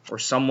or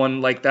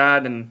someone like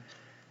that, and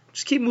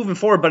just keep moving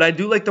forward. But I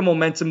do like the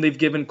momentum they've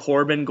given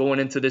Corbin going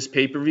into this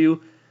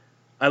pay-per-view.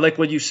 I like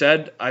what you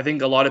said. I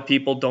think a lot of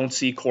people don't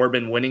see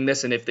Corbin winning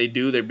this, and if they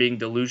do, they're being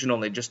delusional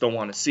and they just don't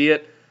want to see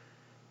it.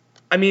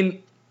 I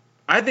mean,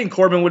 I think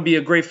Corbin would be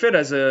a great fit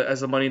as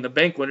a Money in the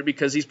Bank winner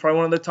because he's probably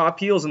one of the top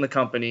heels in the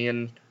company,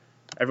 and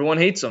everyone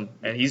hates him,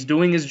 and he's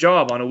doing his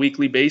job on a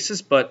weekly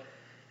basis. But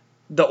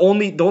the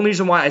only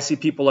reason why I see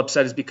people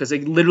upset is because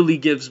it literally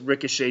gives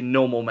Ricochet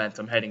no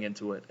momentum heading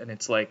into it, and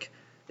it's like,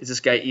 is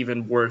this guy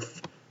even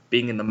worth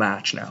being in the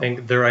match now? I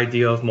think their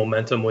idea of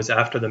momentum was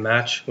after the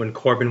match when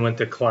Corbin went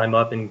to climb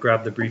up and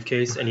grab the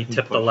briefcase and he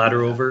tipped the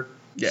ladder over.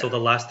 Yeah. So the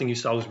last thing you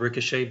saw was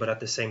Ricochet, but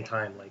at the same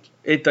time, like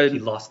he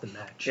lost the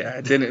match. Yeah,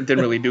 it didn't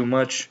really do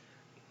much.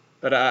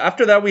 But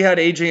after that, we had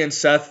AJ and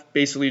Seth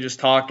basically just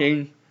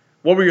talking.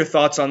 What were your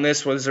thoughts on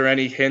this? Was there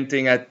any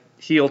hinting at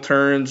heel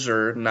turns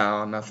or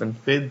no, nothing?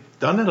 They've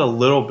done it a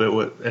little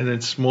bit and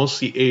it's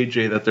mostly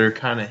AJ that they're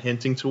kind of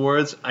hinting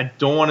towards. I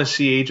don't want to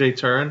see AJ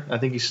turn. I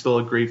think he's still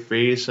a great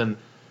face, and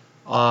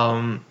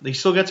he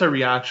still gets a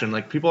reaction.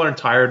 Like, people aren't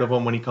tired of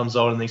him when he comes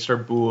out and they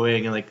start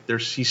booing and like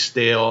he's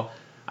stale.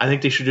 I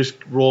think they should just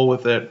roll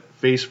with it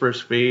face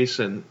versus face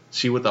and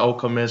see what the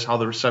outcome is, how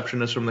the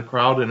reception is from the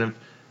crowd. And if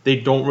they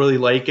don't really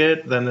like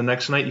it, then the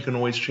next night you can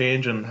always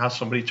change and have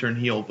somebody turn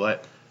heel.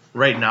 But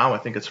right now, I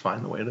think it's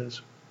fine the way it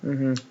is.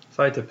 Mm-hmm. If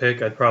I had to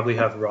pick, I'd probably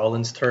have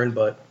Rollins turn.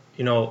 But,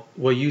 you know,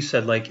 what you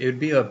said, like, it would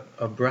be a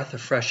breath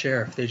of fresh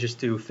air if they just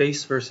do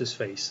face versus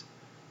face.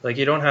 Like,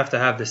 you don't have to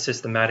have the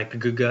systematic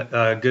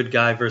good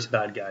guy versus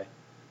bad guy.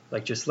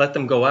 Like, just let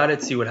them go at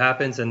it, see what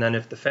happens, and then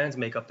if the fans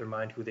make up their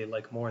mind who they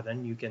like more,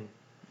 then you can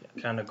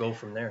kind of go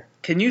from there.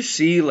 Can you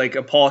see, like,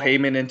 a Paul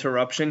Heyman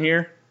interruption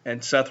here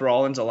and Seth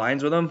Rollins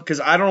aligns with him?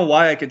 Because I don't know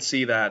why I could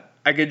see that.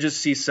 I could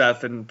just see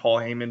Seth and Paul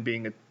Heyman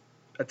being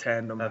a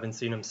tandem. I haven't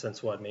seen him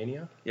since, what,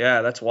 Mania?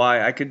 Yeah, that's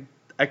why. I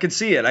could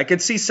see it. I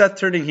could see Seth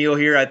turning heel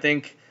here. I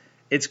think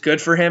it's good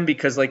for him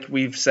because, like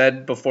we've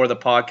said before the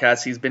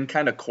podcast, he's been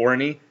kind of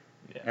corny.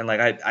 Yeah. And,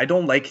 like, I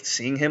don't like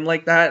seeing him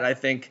like that. I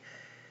think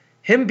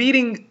him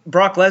beating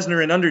Brock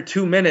Lesnar in under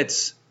 2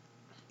 minutes,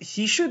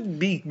 he should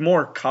be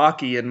more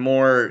cocky and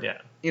more,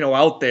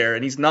 out there,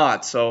 and he's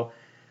not. So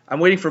I'm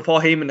waiting for Paul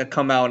Heyman to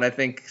come out, and I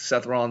think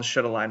Seth Rollins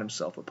should align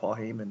himself with Paul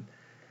Heyman.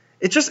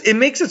 It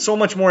makes it so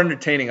much more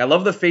entertaining. I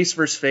love the face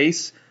versus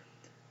face,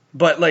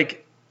 but,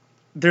 like,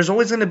 there's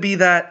always going to be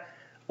that,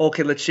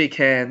 okay, let's shake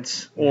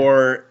hands,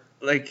 or,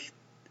 like,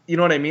 you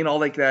know what I mean? All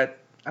like that.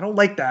 I don't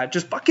like that.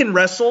 Just fucking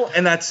wrestle,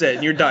 and that's it.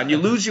 And you're done. You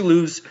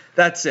lose.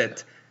 That's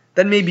it.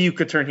 Then maybe you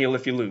could turn heel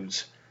if you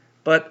lose.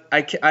 But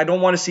I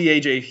don't want to see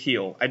AJ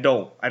heel. I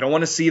don't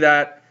want to see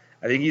that.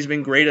 I think he's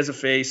been great as a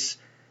face.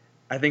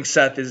 I think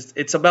Seth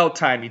it's about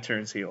time he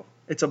turns heel.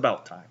 It's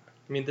about time.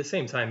 I mean, at the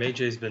same time,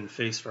 AJ's been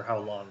face for how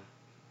long?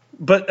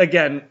 But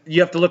again,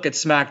 you have to look at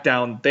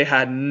SmackDown. They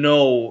had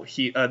no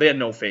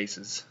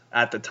faces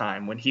at the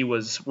time when he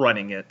was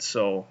running it.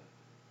 So,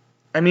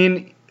 I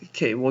mean,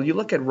 okay, well, you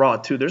look at Raw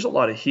too. There's a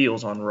lot of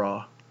heels on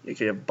Raw. You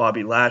have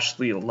Bobby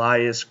Lashley,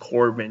 Elias,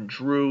 Corbin,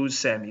 Drew,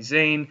 Sami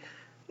Zayn.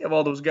 You have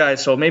all those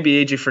guys. So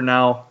maybe AJ for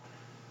now.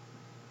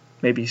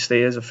 Maybe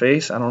stay as a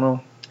face. I don't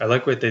know. I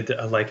like what they did.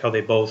 I like how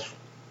they both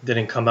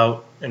didn't come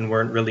out and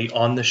weren't really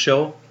on the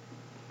show.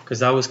 because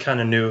that was kind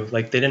of new.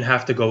 Like, they didn't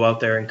have to go out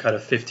there and cut a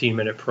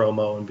 15-minute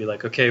promo and be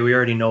like, okay, we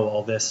already know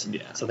all this.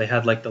 Yeah. So they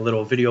had, like, the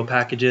little video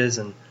packages,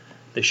 and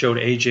they showed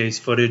AJ's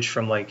footage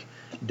from, like,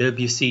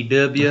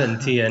 WCW and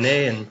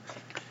TNA, and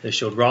they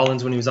showed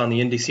Rollins when he was on the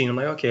indie scene. I'm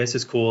like, okay, this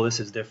is cool. This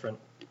is different.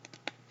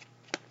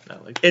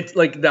 It's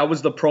like that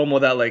was the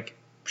promo that like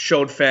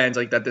showed fans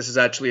like that this is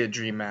actually a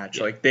dream match.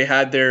 Yeah. Like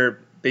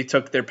they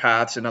took their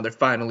paths and now they're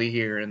finally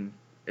here and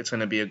it's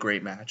going to be a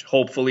great match.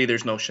 Hopefully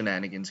there's no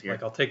shenanigans here.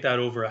 Like, I'll take that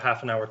over a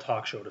half-an-hour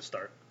talk show to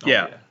start.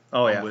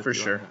 Oh I'm yeah, with for you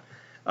on sure.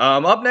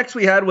 that. Up next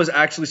we had was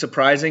actually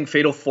surprising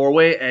Fatal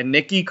 4-Way, and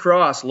Nikki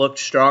Cross looked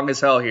strong as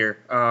hell here.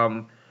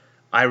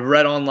 I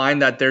read online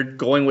that they're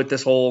going with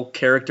this whole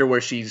character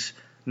where she's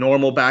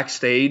normal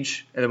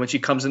backstage, and then when she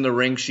comes in the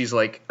ring, she's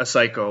like a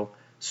psycho.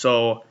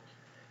 So,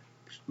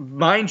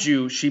 mind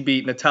you, she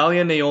beat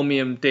Natalya, Naomi,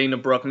 and Dana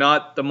Brooke.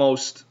 Not the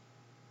most,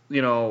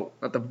 not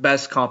the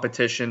best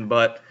competition,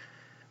 but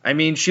I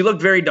mean, she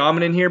looked very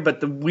dominant here. But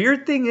the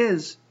weird thing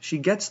is, she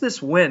gets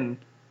this win,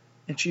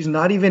 and she's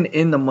not even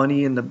in the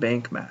Money in the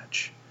Bank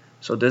match.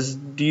 So,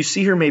 do you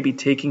see her maybe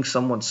taking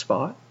someone's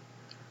spot?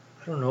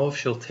 I don't know if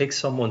she'll take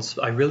someone's...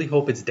 I really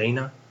hope it's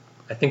Dana.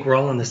 I think we're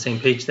all on the same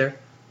page there.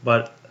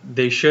 But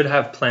they should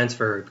have plans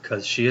for her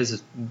because she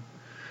is...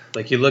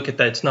 Like, you look at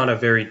that, it's not a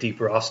very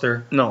deep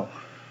roster. No.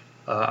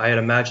 I had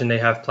imagined they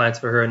have plans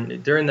for her.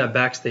 And during that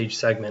backstage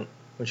segment,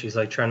 when she's,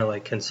 like, trying to,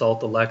 like,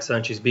 consult Alexa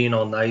and she's being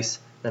all nice,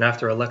 then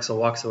after Alexa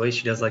walks away,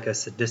 she does, like, a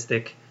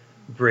sadistic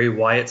Bray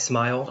Wyatt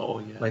smile. Oh,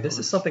 yeah. Like, this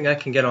is something I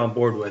can get on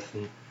board with.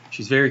 And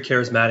she's very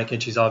charismatic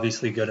and she's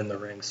obviously good in the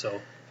ring,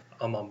 so...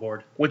 I'm on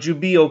board. Would you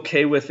be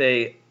okay with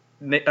a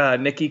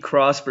Nikki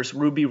Cross versus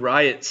Ruby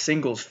Riott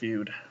singles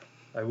feud?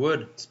 I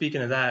would.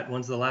 Speaking of that,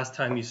 when's the last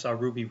time you saw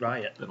Ruby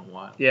Riott? Been a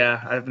while.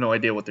 Yeah, I have no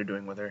idea what they're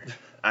doing with her.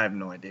 I have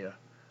no idea.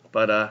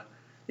 But,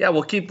 yeah,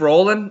 we'll keep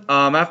rolling.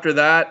 After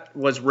that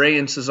was Rey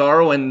and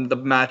Cesaro in the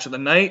match of the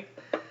night.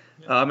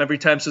 Every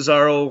time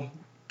Cesaro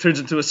turns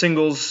into a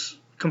singles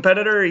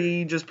competitor,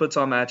 he just puts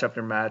on match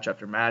after match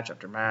after match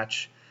after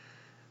match.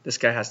 This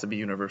guy has to be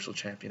Universal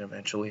Champion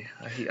eventually.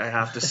 I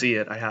have to see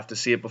it. I have to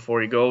see it before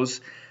he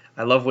goes.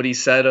 I love what he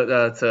said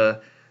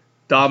to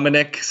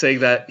Dominic,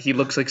 saying that he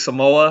looks like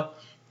Samoa.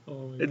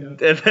 Oh my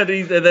God.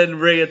 And then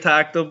Ray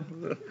attacked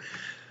him.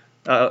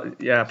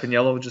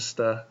 Piniello, just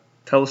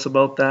tell us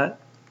about that.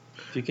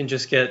 If you can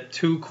just get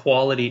 2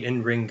 quality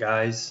in-ring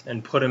guys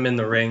and put them in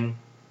the ring,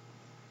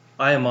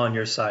 I am on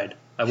your side.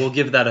 I will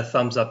give that a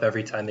thumbs up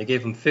every time. They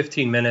gave him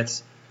 15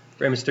 minutes.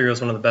 Rey Mysterio is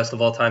one of the best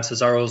of all time.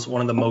 Cesaro is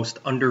one of the most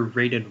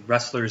underrated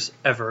wrestlers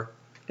ever.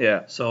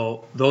 Yeah.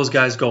 So those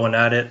guys going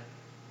at it,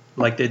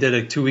 like they did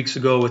it 2 weeks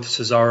ago with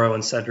Cesaro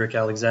and Cedric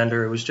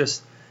Alexander,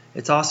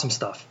 it's awesome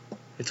stuff.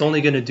 It's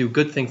only going to do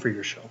good thing for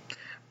your show.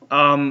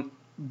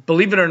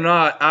 Believe it or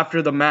not,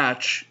 after the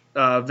match,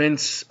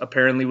 Vince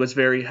apparently was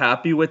very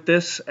happy with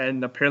this,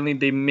 and apparently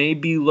they may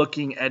be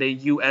looking at a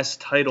U.S.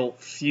 title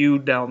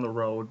feud down the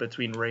road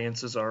between Rey and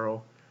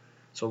Cesaro.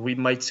 So we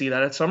might see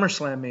that at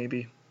SummerSlam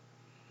maybe.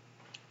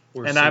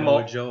 Or And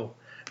Samoa Joe.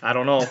 I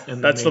don't know. In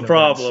the That's the main event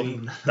problem.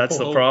 scene. That's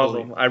the Hopefully.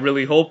 problem. I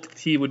really hoped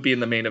he would be in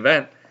the main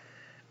event.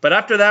 But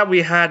after that,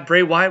 we had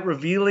Bray Wyatt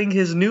revealing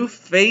his new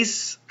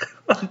face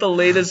on the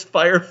latest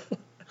Firefly.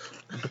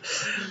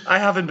 I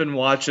haven't been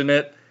watching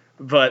it,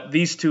 but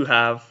these two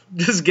have.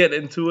 Just get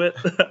into it.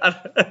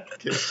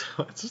 Okay,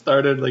 so it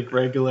started like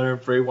regular.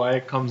 Bray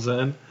Wyatt comes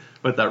in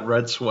with that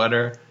red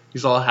sweater.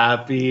 He's all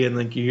happy, and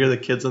like you hear the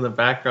kids in the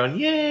background,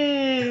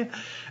 yay!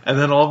 And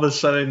then all of a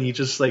sudden he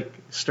just like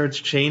starts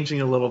changing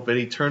a little bit.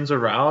 He turns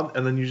around,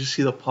 and then you just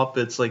see the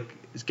puppets like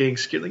is getting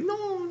scared, like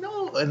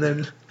no, and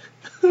then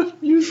the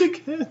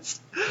music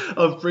hits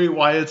of Bray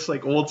Wyatt's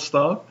like old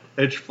stuff.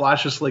 It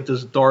flashes like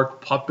this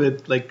dark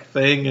puppet like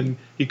thing, and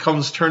he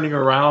comes turning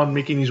around,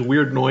 making these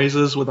weird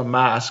noises with a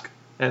mask,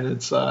 and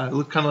it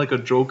looked kind of like a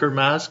Joker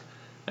mask.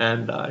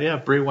 And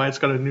Bray Wyatt's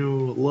got a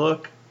new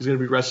look. He's gonna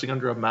be wrestling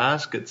under a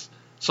mask. It's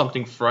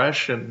something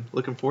fresh, and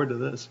looking forward to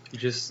this.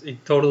 He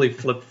totally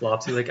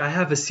flip-flops. He's like, I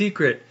have a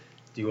secret.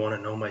 Do you want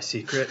to know my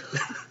secret?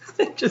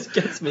 It just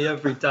gets me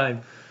every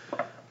time.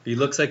 He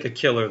looks like a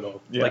killer,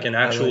 though. Yeah, like an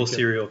I actual like it.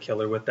 serial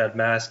killer with that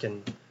mask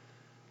and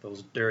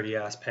those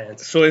dirty-ass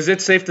pants. So is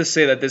it safe to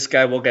say that this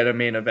guy will get a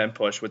main event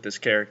push with this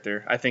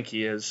character? I think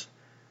he is.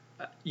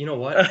 You know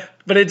what?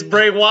 But it's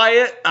Bray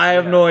Wyatt? I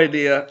have no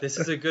idea. This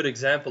is a good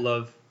example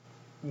of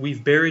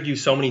we've buried you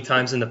so many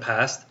times in the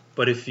past,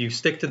 but if you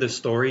stick to the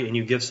story and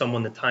you give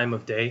someone the time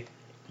of day,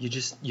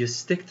 you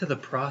stick to the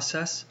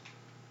process,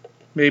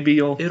 Maybe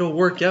it'll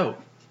work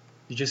out.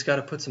 You just got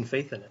to put some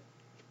faith in it.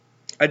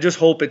 I just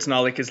hope it's not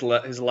like his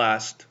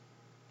last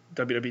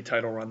WWE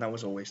title run. That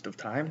was a waste of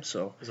time.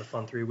 So It was a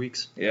fun 3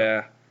 weeks.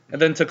 yeah.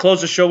 And then to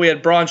close the show, we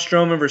had Braun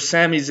Strowman versus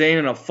Sami Zayn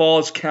in a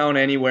Falls Count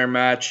Anywhere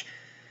match,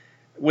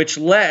 which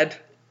led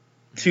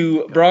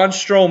to Braun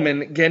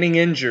Strowman getting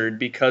injured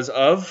because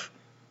of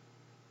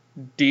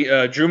Drew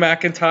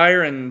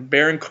McIntyre and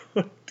Baron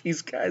Corbin.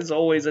 These guys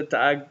always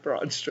attack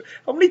Braun Strowman.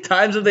 How many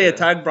times have they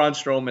attacked Braun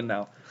Strowman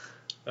now?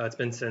 It's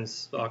been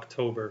since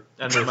October.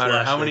 And no of matter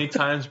last how year. many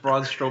times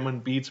Braun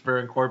Strowman beats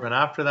Baron Corbin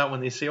after that, when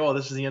they say, "Oh,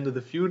 this is the end of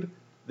the feud,"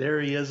 there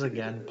he is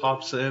again,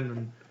 pops in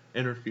and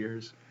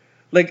interferes.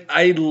 Like,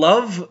 I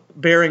love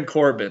Baron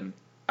Corbin.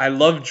 I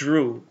love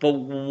Drew. But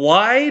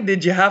why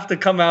did you have to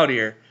come out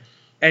here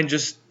and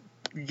just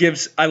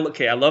I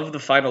love the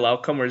final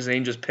outcome where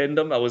Zayn just pinned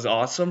him. That was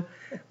awesome.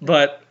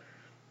 But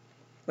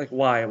like,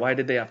 why? Why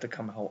did they have to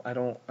come out? I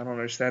don't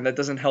understand. That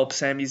doesn't help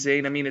Sami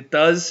Zayn. I mean, it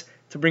does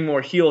to bring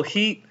more heel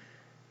heat.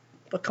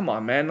 But come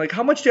on, man. Like,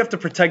 how much do you have to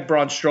protect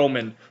Braun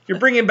Strowman? You're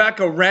bringing back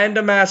a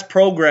random-ass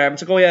program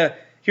to go, yeah,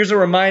 here's a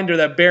reminder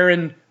that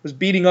Baron was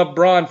beating up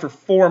Braun for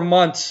 4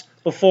 months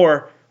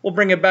before. We'll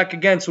bring it back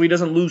again so he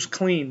doesn't lose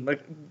clean.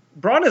 Like,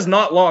 Braun has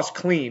not lost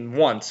clean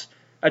once.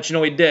 Actually,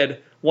 no, he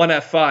did. 1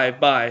 F5,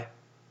 bye.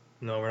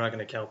 No, we're not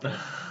going to count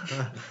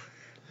that.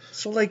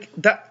 So, like,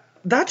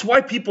 that's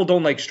why people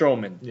don't like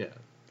Strowman. Yeah.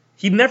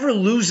 He never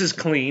loses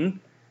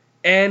clean,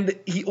 and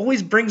he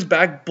always brings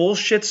back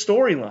bullshit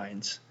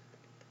storylines.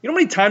 You know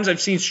how many times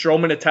I've seen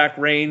Strowman attack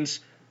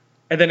Reigns,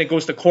 and then it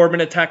goes to Corbin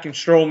attacking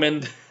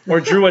Strowman,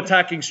 or Drew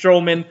attacking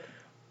Strowman,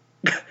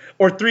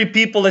 or 3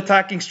 people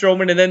attacking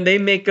Strowman, and then they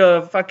make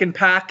a fucking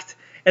pact,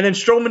 and then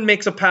Strowman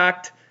makes a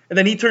pact, and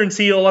then he turns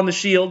heel on the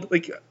Shield.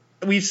 Like,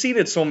 we've seen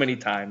it so many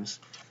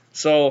times.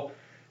 So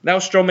now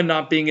Strowman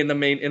not being in the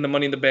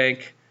Money in the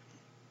Bank,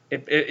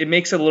 it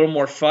makes it a little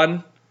more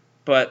fun.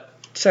 But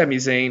Sami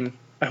Zayn,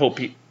 I hope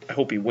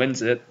he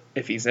wins it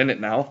if he's in it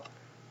now.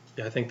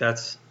 Yeah,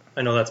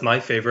 I know that's my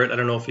favorite. I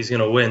don't know if he's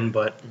going to win,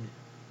 but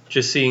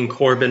just seeing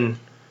Corbin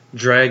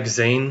drag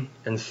Zayn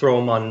and throw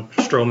him on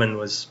Strowman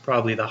was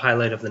probably the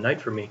highlight of the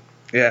night for me.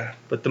 Yeah.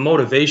 But the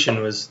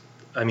motivation was,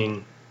 I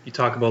mean, you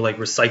talk about like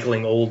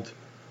recycling old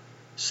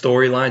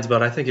storylines,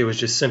 but I think it was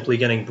just simply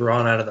getting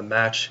Braun out of the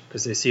match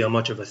because they see how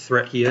much of a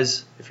threat he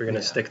is. If you're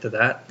going to stick to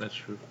that, That's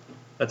true.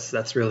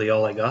 That's really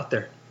all I got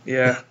there.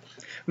 Yeah.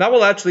 Now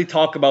we'll actually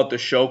talk about the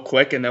show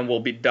quick, and then we'll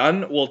be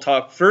done. We'll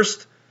talk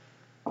first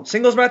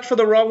singles match for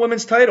the Raw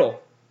Women's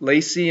title,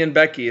 Lacey and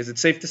Becky. Is it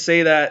safe to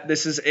say that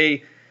this is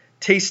a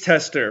taste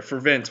tester for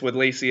Vince with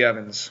Lacey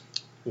Evans?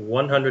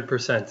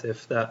 100%.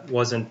 If that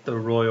wasn't the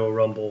Royal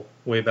Rumble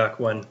way back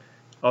when.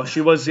 Oh,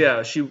 she was.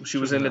 Yeah, she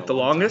was in it the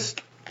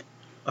longest.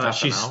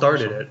 She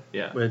started it.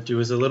 Yeah. But it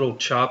was a little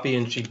choppy,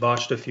 and she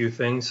botched a few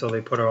things, so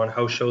they put her on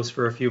house shows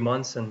for a few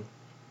months, and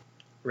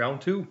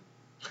round 2.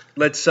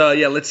 Let's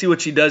see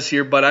what she does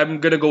here. But I'm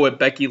gonna go with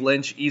Becky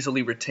Lynch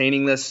easily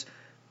retaining this.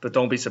 But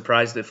don't be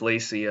surprised if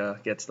Lacey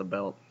gets the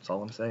belt. That's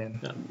all I'm saying.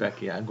 Yeah,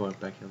 Becky. I'm going with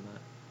Becky on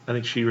that. I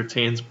think she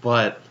retains,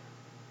 but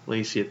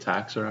Lacey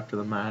attacks her after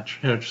the match.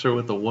 Hits her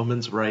with the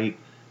woman's right.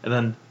 And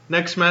then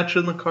next match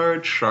in the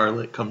card,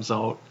 Charlotte comes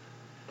out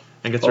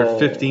and gets her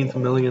 15th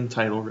million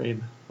title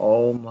reign.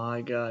 Oh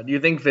my God! You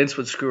think Vince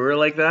would screw her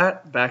like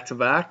that, back to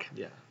back?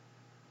 Yeah.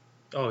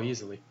 Oh,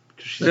 easily.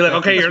 Be like,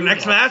 okay, your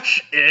next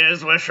match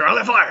is with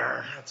Charlotte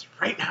Flair. That's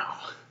right now.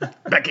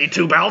 Becky,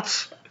 2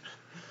 belts.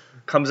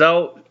 Comes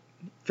out,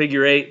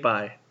 figure 8,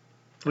 bye.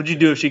 What'd you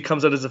do if she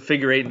comes out as a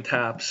figure 8 and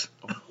taps?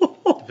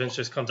 Vince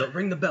just comes out,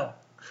 ring the bell.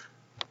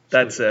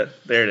 That's it.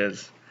 There it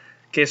is.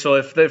 Okay, so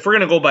if we're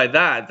gonna go by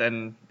that,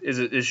 then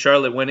is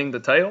Charlotte winning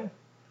the title?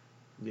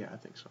 Yeah, I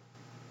think so.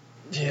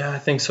 Yeah, I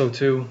think so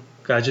too.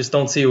 I just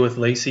don't see it with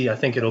Lacey. I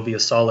think it'll be a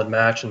solid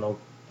match, and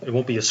it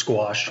won't be a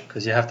squash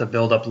because you have to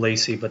build up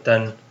Lacey, but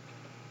then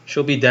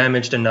she'll be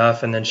damaged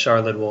enough, and then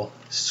Charlotte will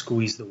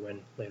squeeze the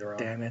win later on.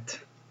 Damn it.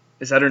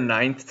 Is that her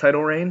 9th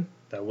title reign?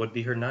 That would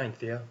be her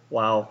 9th, yeah.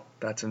 Wow,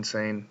 that's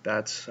insane.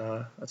 That's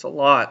a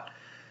lot.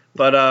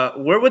 But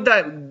where would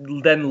that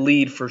then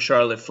lead for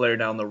Charlotte Flair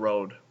down the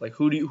road? Like,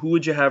 who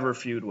would you have her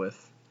feud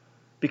with?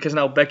 Because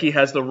now Becky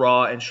has the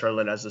Raw and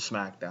Charlotte has the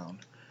SmackDown.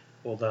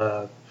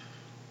 Well,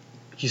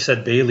 you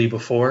said Bayley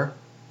before.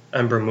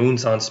 Ember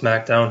Moon's on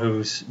SmackDown,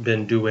 who's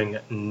been doing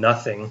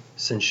nothing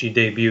since she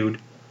debuted.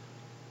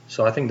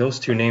 So I think those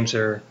 2 names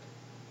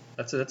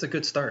that's a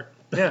good start.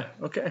 Yeah,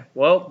 okay.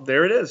 Well,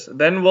 there it is.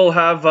 Then we'll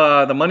have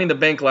the Money in the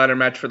Bank ladder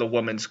match for the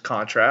women's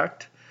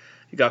contract.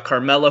 You got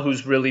Carmella,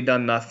 who's really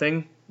done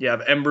nothing. You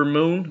have Ember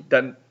Moon,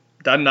 done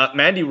not.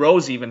 Mandy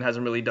Rose even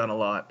hasn't really done a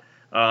lot.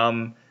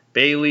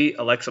 Bayley,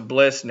 Alexa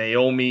Bliss,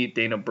 Naomi,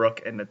 Dana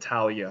Brooke, and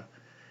Natalya.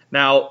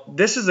 Now,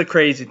 this is a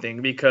crazy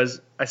thing because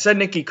I said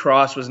Nikki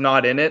Cross was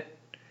not in it.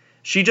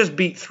 She just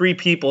beat 3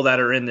 people that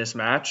are in this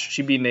match.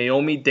 She beat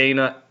Naomi,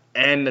 Dana,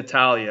 and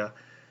Natalya.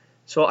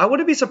 So I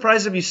wouldn't be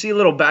surprised if you see a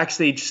little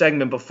backstage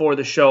segment before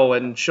the show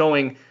and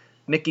showing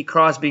Nikki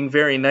Cross being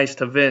very nice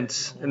to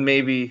Vince and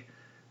maybe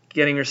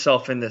getting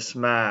herself in this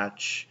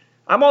match.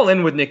 I'm all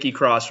in with Nikki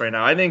Cross right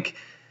now. I think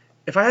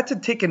if I had to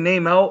take a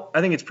name out,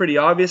 I think it's pretty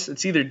obvious.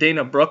 It's either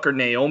Dana Brooke or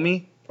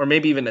Naomi or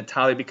maybe even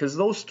Natalya because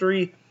those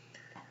 3,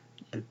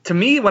 to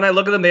me, when I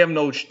look at them, they have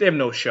no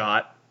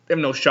shot. They have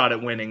no shot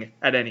at winning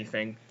at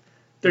anything.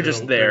 They're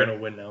just there. They're going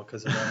to win now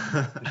because of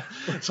that.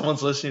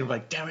 Someone's listening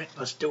like, damn it,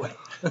 let's do it.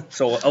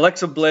 So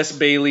Alexa Bliss,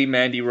 Bayley,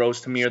 Mandy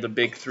Rose to me are the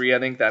big 3, I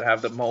think, that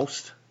have the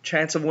most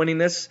chance of winning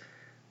this.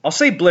 I'll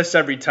say Bliss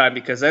every time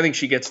because I think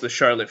she gets the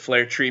Charlotte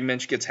Flair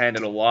treatment. She gets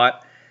handed a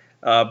lot.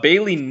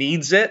 Bailey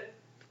needs it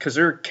because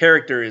her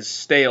character is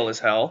stale as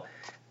hell.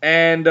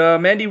 And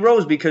Mandy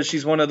Rose because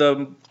she's one of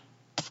the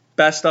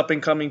best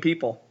up-and-coming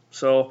people.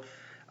 So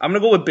I'm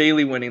going to go with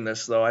Bailey winning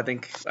this, though. I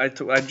think I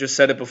just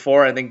said it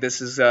before. I think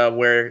this is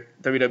where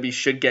WWE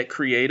should get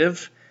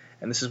creative,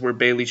 and this is where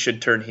Bailey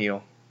should turn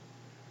heel.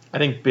 I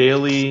think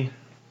Bailey,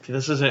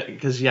 this isn't,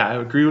 because, I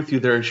agree with you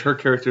there. Her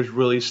character is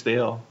really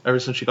stale. Ever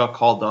since she got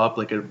called up,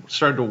 like, it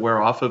started to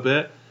wear off a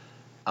bit.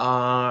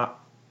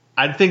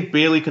 I think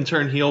Bailey can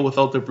turn heel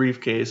without the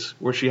briefcase,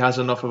 where she has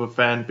enough of a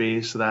fan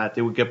base that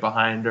they would get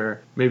behind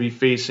her, maybe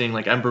facing,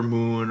 like, Ember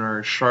Moon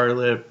or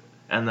Charlotte,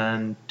 and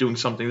then doing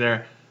something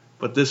there.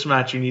 But this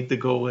match, you need to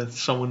go with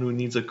someone who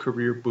needs a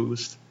career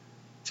boost.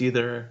 It's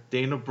either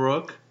Dana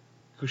Brooke,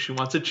 who she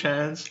wants a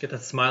chance. Get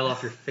that smile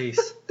off your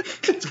face.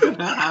 It's going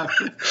to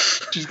happen.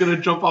 She's going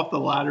to jump off the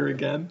ladder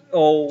again.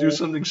 Oh. Do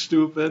something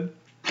stupid.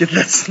 Get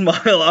that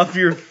smile off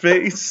your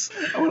face.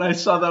 When I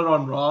saw that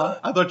on Raw,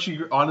 I thought she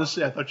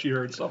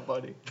heard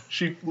somebody.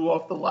 She flew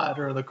off the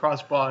ladder in the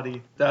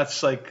crossbody.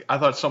 That's like, I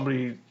thought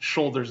somebody's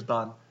shoulder's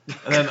done.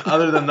 And then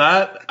other than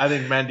that, I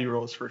think Mandy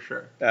Rose for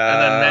sure.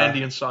 And then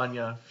Mandy and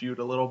Sonya feud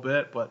a little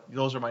bit, but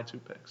those are my two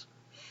picks.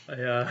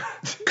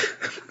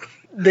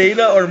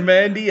 Dana or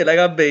Mandy, and I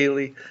got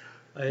Bailey.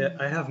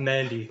 I have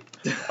Mandy.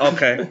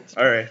 Okay,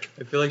 all right.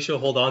 I feel like she'll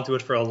hold on to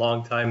it for a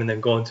long time and then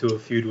go into a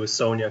feud with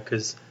Sonya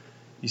because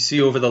you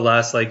see over the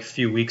last like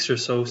few weeks or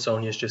so,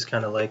 Sonya's just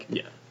kind of like,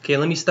 okay,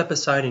 let me step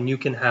aside and you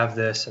can have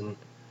this, and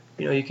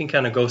you can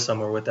kind of go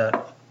somewhere with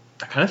that.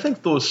 I kind of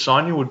think though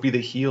Sonya would be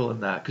the heel in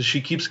that because she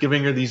keeps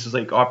giving her these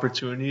like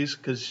opportunities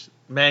because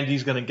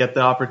Mandy's gonna get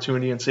the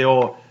opportunity and say,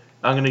 oh,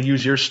 I'm gonna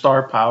use your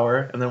star power,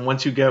 and then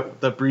once you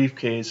get the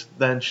briefcase,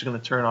 then she's gonna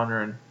turn on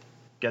her and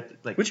get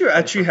like. Would you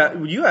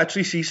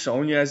actually see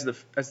Sonya as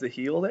the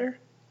heel there?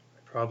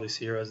 I'd probably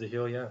see her as the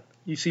heel, yeah.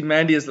 You see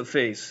Mandy as the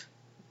face.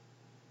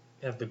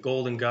 You have the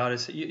Golden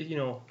Goddess,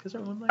 because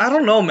I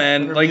don't know,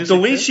 man. Like the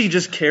way hits? she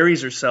just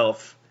carries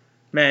herself,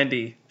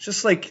 Mandy. It's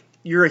just like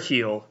you're a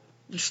heel.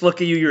 Just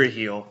look at you, you're a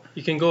heel.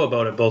 You can go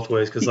about it both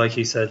ways because, like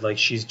he said, like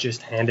she's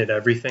just handed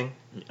everything,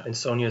 and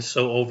Sonya's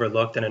so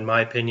overlooked. And in my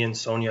opinion,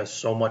 Sonya is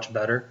so much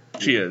better.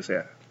 She is,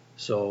 yeah.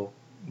 So,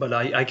 but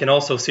I can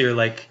also see her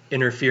like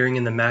interfering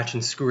in the match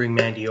and screwing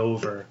Mandy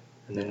over,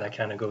 and then that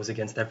kind of goes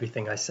against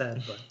everything I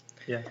said. But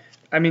yeah,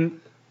 I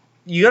mean,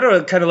 you got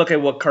to kind of look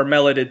at what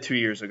Carmella did 2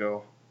 years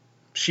ago.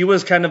 She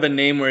was kind of a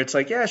name where it's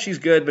like, yeah, she's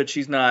good, but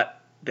she's not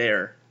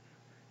there.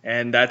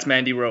 And that's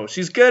Mandy Rose.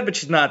 She's good, but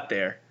she's not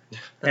there.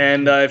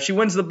 And if she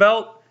wins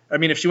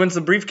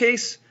the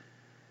briefcase,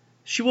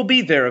 she will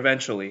be there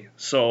eventually.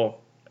 So,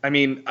 I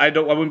mean, I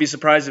wouldn't be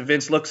surprised if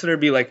Vince looks at her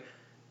and be like,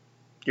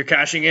 you're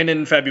cashing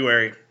in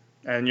February,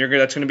 and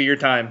that's going to be your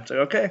time. It's like,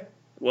 okay,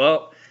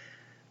 well,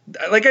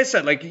 like I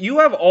said, like you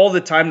have all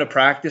the time to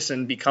practice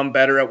and become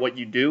better at what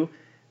you do.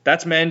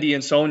 That's Mandy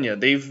and Sonya.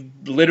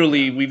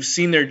 We've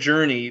seen their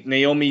journey.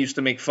 Naomi used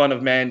to make fun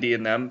of Mandy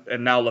and them,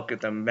 and now look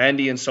at them.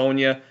 Mandy and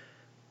Sonya,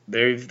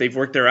 they've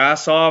worked their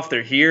ass off.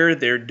 They're here.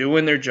 They're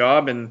doing their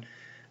job, and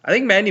I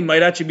think Mandy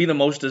might actually be the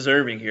most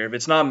deserving here. If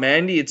it's not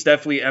Mandy, it's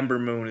definitely Ember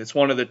Moon. It's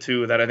one of the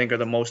two that I think are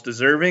the most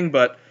deserving,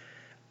 but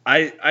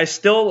I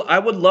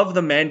would love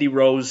the Mandy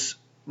Rose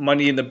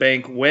Money in the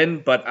Bank win,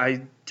 but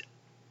I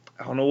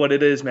don't know what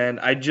it is, man.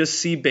 I just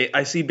see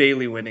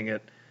Bailey winning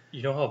it.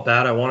 You know how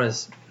bad I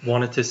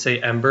wanted to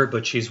say Ember,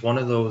 but she's one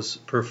of those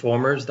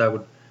performers that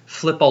would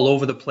flip all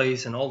over the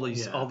place and all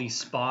these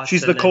spots.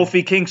 She's the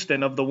Kofi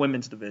Kingston of the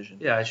women's division.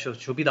 Yeah,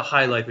 she'll be the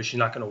highlight, but she's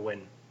not going to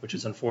win, which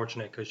is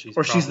unfortunate because she's.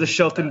 Or she's the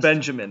Shelton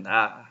Benjamin.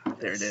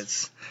 There it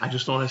is. I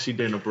just don't want to see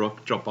Dana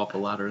Brooke jump off a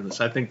ladder in this.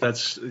 I think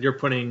you're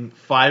putting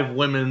 5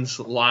 women's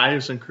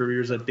lives and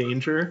careers at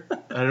danger.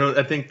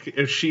 I think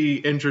if she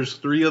injures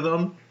 3 of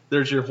them,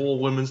 there's your whole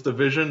women's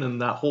division,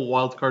 and that whole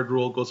wild card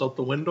rule goes out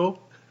the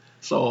window.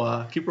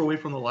 So keep her away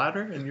from the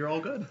ladder, and you're all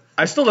good.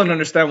 I still don't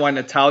understand why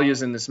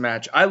Natalia's in this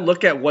match. I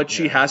look at what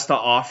she has to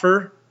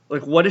offer.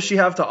 Like, what does she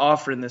have to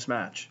offer in this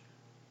match?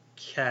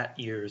 Cat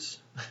ears.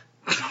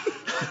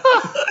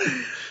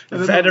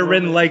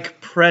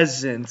 Veteran-like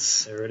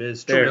presence. There it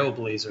is.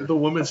 Trailblazer. The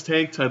women's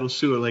tag titles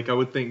too. Like I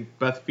would think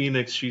Beth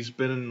Phoenix. She's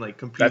been like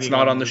competing. That's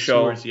not on the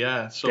show. Tours.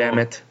 Yeah. So damn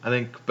it. I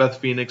think Beth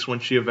Phoenix, when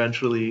she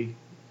eventually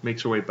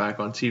makes her way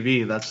back on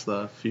TV, that's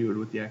the feud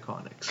with the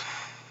Iconics.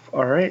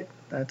 All right.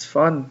 That's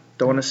fun.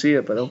 Don't want to see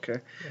it, but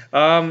okay.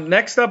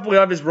 Next up we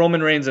have is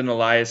Roman Reigns and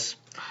Elias.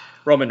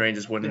 Roman Reigns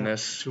is winning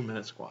this.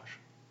 2-minute squash.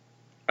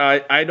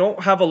 I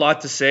don't have a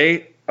lot to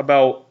say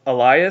about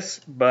Elias,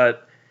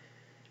 but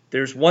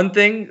there's one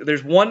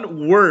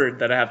word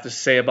that I have to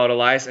say about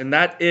Elias, and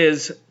that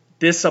is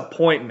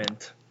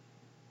disappointment.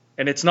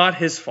 And it's not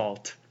his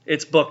fault.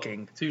 It's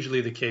booking. It's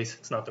usually the case.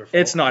 It's not their fault.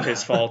 It's not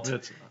his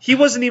fault. He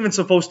wasn't even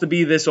supposed to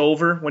be this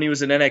over when he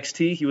was in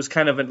NXT. He was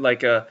kind of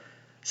like a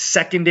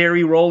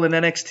secondary role in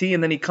NXT,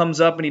 and then he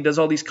comes up and he does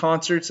all these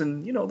concerts,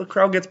 and the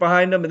crowd gets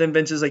behind him, and then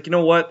Vince is like, you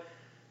know what?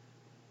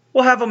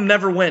 We'll have him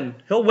never win.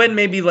 He'll win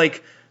maybe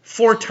like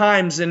 4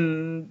 times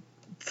in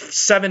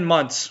 7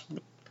 months.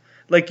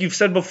 Like you've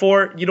said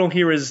before, you don't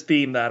hear his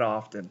theme that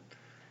often.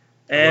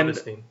 I love And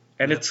his team.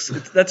 and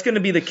that's going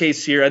to be the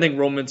case here. I think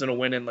Roman's going to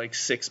win in like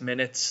 6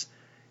 minutes.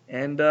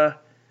 And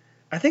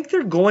I think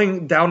they're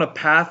going down a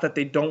path that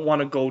they don't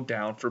want to go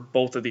down for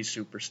both of these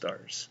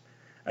superstars.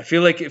 I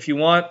feel like if you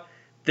want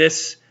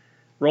this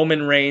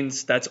Roman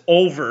Reigns that's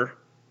over,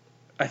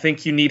 I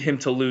think you need him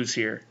to lose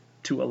here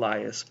to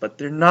Elias. But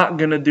they're not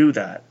going to do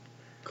that.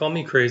 Call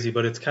me crazy,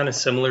 but it's kind of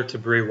similar to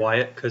Bray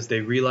Wyatt because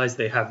they realize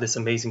they have this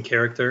amazing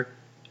character,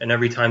 and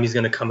every time he's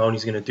going to come out,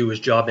 he's going to do his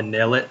job and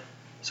nail it.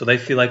 So they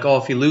feel like,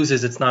 if he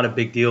loses, it's not a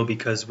big deal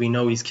because we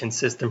know he's a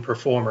consistent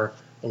performer.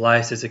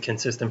 Elias is a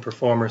consistent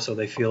performer, so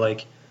they feel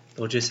like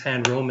they'll just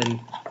hand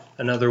Roman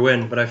another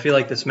win. But I feel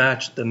like this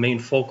match, the main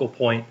focal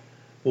point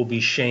will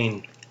be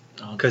Shane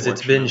because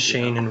it's been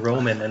Shane and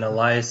Roman, and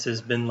Elias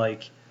has been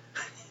like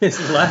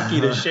his lackey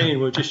to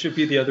Shane, which it should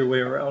be the other way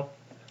around.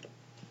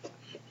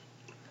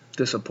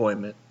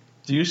 Disappointment.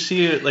 Do you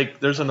see it, like,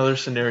 there's another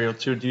scenario,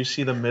 too. Do you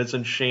see the Miz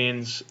and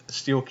Shane's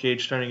steel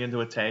cage turning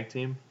into a tag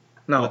team?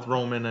 No. With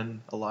Roman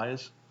and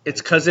Elias?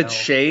 It's because it's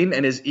Shane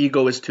and his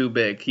ego is too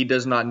big. He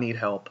does not need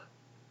help.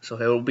 So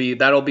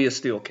that'll be a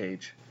steel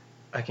cage.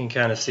 I can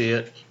kind of see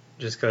it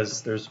just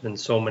because there's been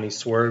so many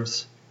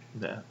swerves.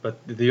 Yeah.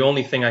 But the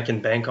only thing I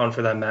can bank on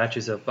for that match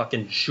is a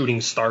fucking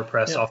shooting star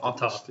press off the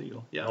top.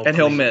 Steel. Yeah. And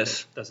he'll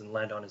miss. Doesn't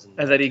land on his neck.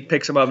 And then he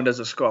picks him up and does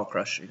a skull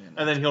crushing.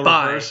 And then he'll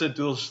reverse it,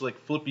 do those like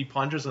flippy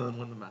punches, and then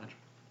win the match.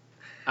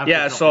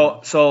 Yeah,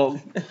 so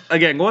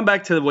again, going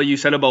back to what you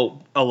said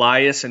about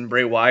Elias and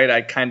Bray Wyatt,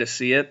 I kind of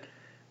see it.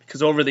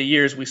 Because over the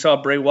years, we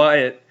saw Bray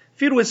Wyatt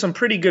feud with some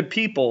pretty good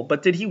people,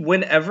 but did he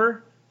win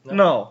ever?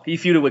 No. He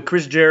feuded with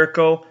Chris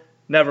Jericho,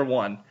 never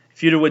won.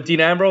 Feuded with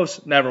Dean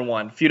Ambrose, never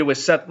won. Feuded with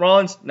Seth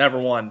Rollins, never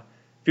won.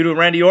 Feuded with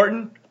Randy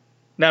Orton,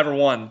 never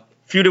won.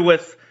 Feuded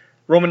with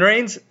Roman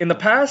Reigns in the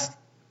past,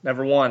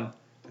 never won.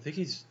 I think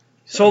he's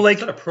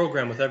got a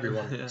program with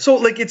everyone. Yeah. So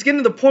like it's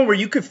getting to the point where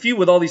you could feud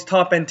with all these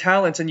top end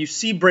talents, and you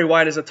see Bray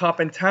Wyatt as a top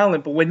end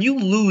talent, but when you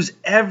lose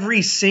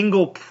every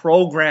single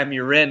program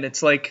you're in,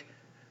 it's like,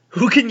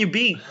 who can you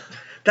beat?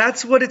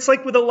 That's what it's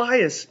like with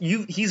Elias.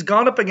 He's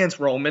gone up against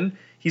Roman.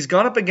 Has he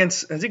gone up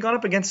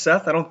against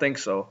Seth? I don't think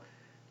so.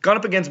 Gone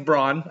up against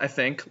Braun, I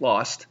think,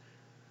 lost.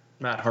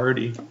 Matt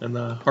Hardy and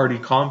the Hardy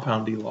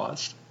compound, he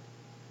lost.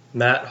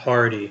 Matt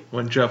Hardy.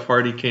 When Jeff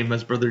Hardy came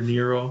as Brother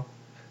Nero,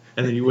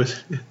 and then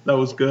that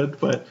was good,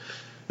 but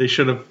they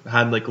should have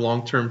had like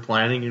long-term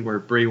planning and where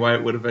Bray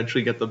Wyatt would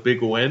eventually get the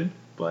big win.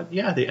 But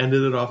yeah, they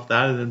ended it off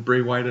that, and then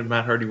Bray Wyatt and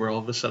Matt Hardy were all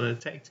of a sudden a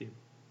tag team.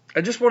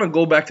 I just want to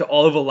go back to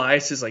all of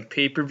Elias's like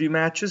pay-per-view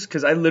matches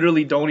because I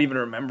literally don't even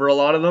remember a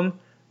lot of them.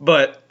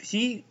 But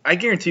I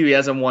guarantee you he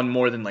hasn't won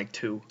more than like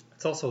 2.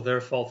 It's also their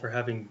fault for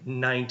having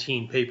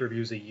 19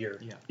 pay-per-views a year.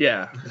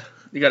 Yeah.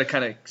 You got to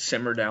kind of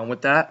simmer down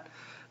with that.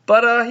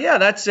 But yeah,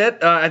 that's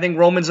it. I think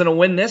Roman's going to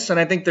win this, and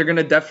I think they're going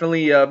to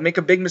definitely make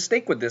a big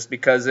mistake with this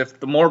because if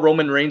the more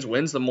Roman Reigns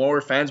wins, the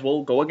more fans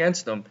will go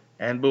against him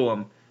and boo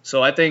him.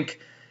 So I think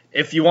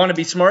if you want to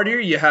be smart here,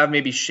 you have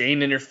maybe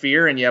Shane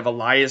interfere and you have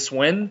Elias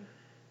win.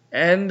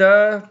 And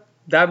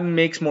that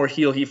makes more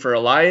heel heat for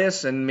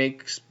Elias and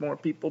makes more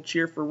people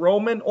cheer for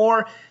Roman.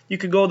 Or you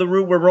could go the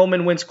route where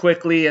Roman wins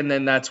quickly, and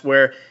then that's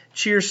where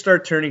cheers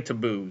start turning to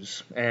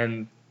boos.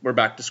 And we're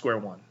back to square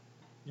one.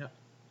 Yeah.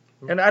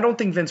 And I don't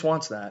think Vince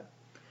wants that.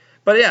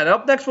 But yeah,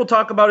 up next we'll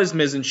talk about is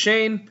Miz and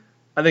Shane.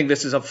 I think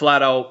this is a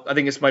flat out, I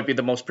think this might be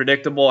the most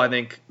predictable. I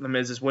think The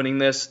Miz is winning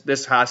this.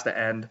 This has to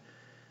end.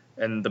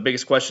 And the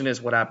biggest question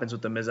is what happens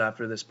with The Miz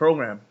after this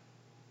program.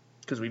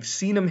 Because we've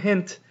seen him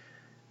hint.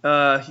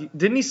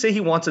 Didn't he say he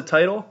wants a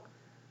title?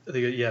 I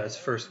think, his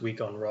first week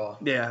on Raw.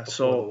 Yeah, the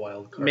so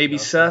wild card maybe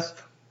nonsense.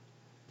 Seth.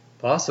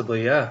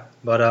 Possibly, yeah.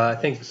 But I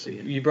think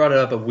you brought it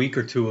up a week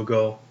or two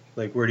ago.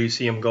 Like, where do you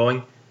see him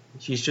going?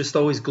 He's just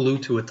always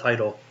glued to a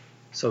title.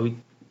 So,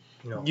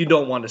 You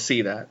don't want to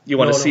see that. You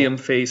want to see him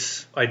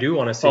face... I do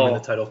want to see him in the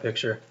title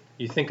picture.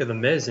 You think of The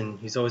Miz, and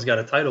he's always got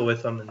a title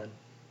with him, and then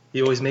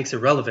he always makes it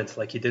relevant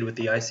like he did with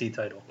the IC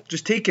title.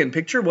 Just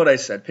picture what I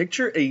said.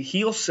 Picture a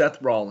heel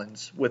Seth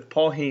Rollins with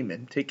Paul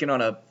Heyman taking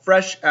on a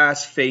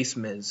fresh-ass face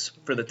Miz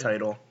for the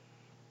title.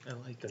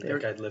 I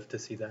think I'd live to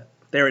see that.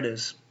 There it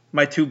is.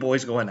 My 2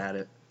 boys going at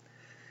it.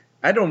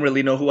 I don't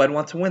really know who I'd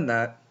want to win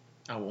that.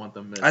 I want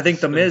The Miz. I think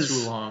The Miz... It's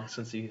been too long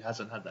since he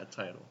hasn't had that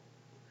title.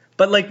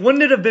 But,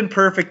 wouldn't it have been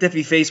perfect if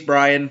he faced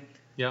Bryan?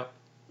 Yep.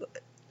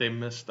 They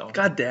missed out.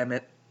 God damn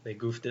it. They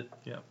goofed it.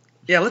 Yep.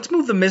 Yeah, let's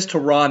move The Miz to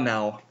Raw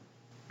now.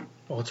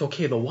 Oh, it's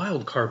okay. The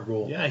wild card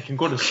rule. Yeah, he can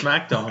go to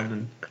SmackDown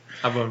and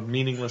have a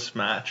meaningless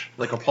match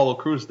like Apollo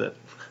Crews did.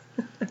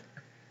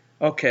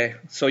 Okay,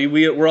 so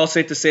we're all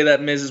safe to say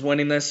that Miz is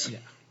winning this? Yeah.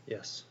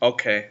 Yes.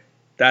 Okay,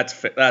 that's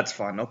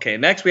fun. Okay,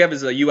 next we have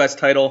is the U.S.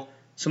 title,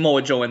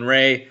 Samoa Joe and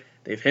Ray.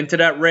 They've hinted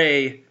at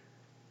Ray.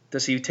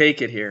 Does he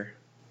take it here?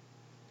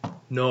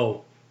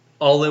 No.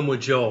 All in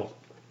with Joe.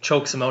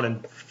 Chokes him out in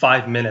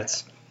 5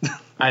 minutes.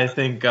 I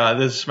think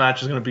this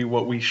match is going to be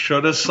what we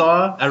should have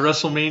saw at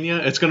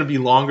WrestleMania. It's going to be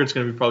longer. It's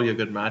going to be probably a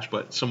good match,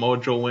 but Samoa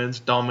Joe wins.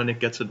 Dominic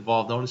gets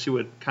involved. I want to see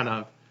what kind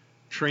of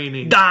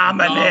training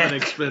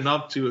Dominic's been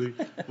up to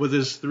with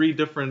his 3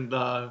 different,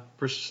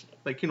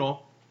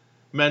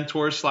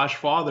 mentors /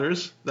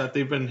 fathers that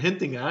they've been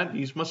hinting at.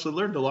 He must have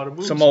learned a lot of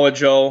moves. Samoa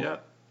Joe, Yeah.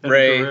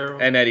 Ray, Guerrero.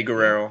 and Eddie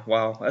Guerrero.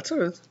 Wow, that's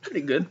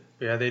pretty good.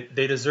 Yeah, they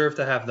deserve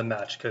to have the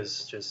match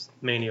because just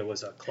Mania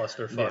was a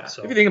clusterfuck. Yeah.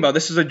 So If you think about it,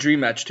 this is a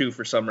dream match too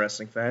for some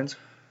wrestling fans.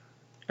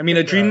 I mean,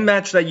 a dream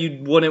match that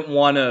you wouldn't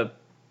want to.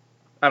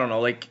 I don't know.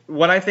 Like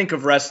when I think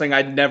of wrestling,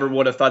 I never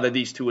would have thought that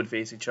these two would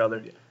face each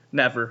other. Yeah.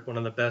 Never. one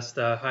of the best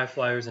high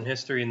flyers in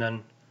history, and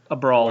then A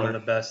brawler. one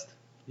of the best,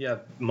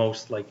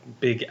 most like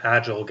big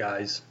agile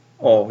guys.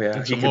 Oh yeah.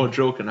 And Samoa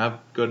Joe can have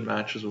good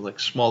matches with like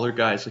smaller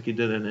guys, like he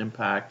did in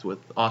Impact with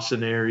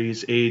Austin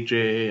Aries,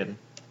 AJ, and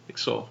like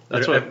so.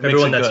 That's what Everyone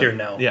makes it that's good. here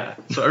now. Yeah.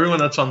 So everyone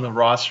that's on the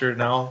roster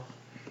now,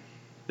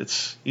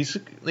 he's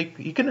like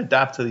he can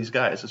adapt to these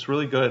guys. It's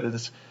really good.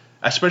 It's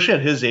especially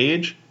at his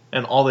age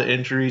and all the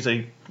injuries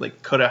he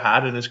like could have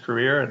had in his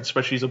career, and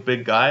especially he's a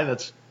big guy.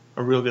 That's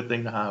a real good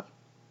thing to have.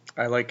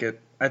 I like it.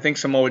 I think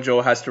Samoa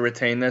Joe has to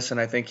retain this, and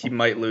I think he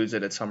might lose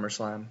it at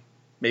SummerSlam,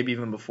 maybe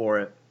even before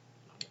it.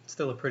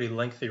 Still a pretty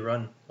lengthy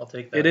run. I'll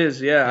take that. It is,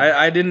 yeah.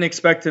 I didn't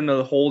expect him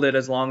to hold it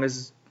as long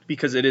as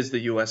because it is the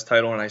U.S.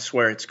 title, and I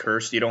swear it's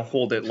cursed. You don't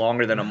hold it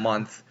longer than a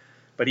month.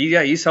 But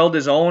he's held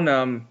his own.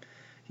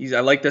 I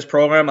like this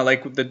program. I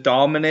like the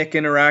Dominic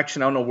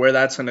interaction. I don't know where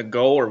that's going to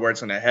go or where it's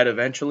going to head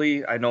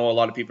eventually. I know a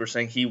lot of people are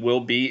saying he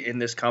will be in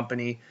this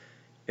company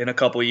in a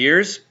couple of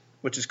years,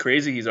 which is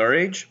crazy. He's our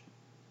age.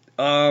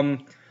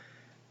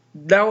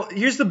 Now,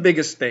 here's the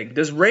biggest thing.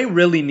 Does Ray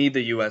really need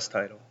the U.S.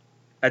 title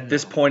at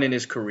this point in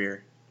his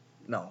career?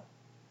 No.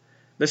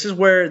 This is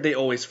where they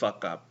always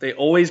fuck up. They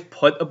always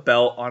put a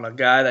belt on a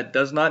guy that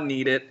does not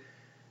need it.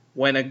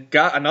 When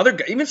another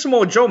guy, even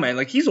Samoa Joe, man,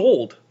 like he's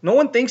old. No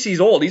one thinks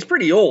he's old. He's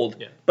pretty old.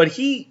 Yeah. But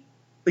he's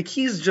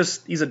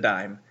a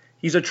dime.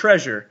 He's a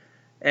treasure.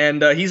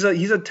 And he's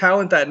a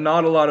talent that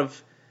not a lot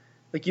of,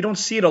 like you don't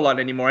see it a lot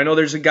anymore. I know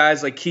there's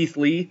guys like Keith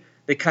Lee.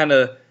 Their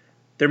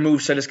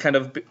moveset is kind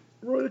of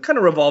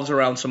revolves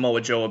around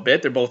Samoa Joe a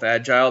bit. They're both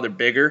agile. They're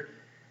bigger.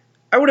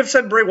 I would have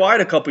said Bray Wyatt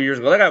a couple years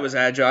ago. That guy was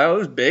agile. He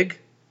was big.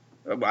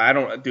 I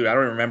don't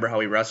remember how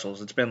he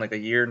wrestles. It's been like a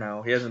year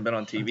now. He hasn't been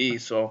on TV,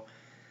 so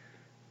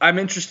I'm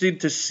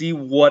interested to see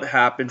what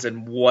happens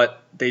and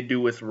what they do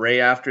with Ray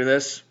after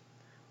this.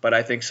 But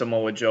I think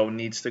Samoa Joe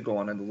needs to go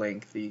on a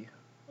lengthy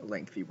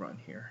run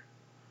here.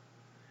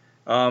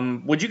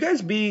 Would you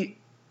guys be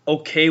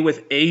okay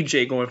with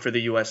AJ going for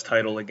the U.S.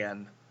 title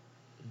again?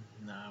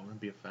 Nah, I wouldn't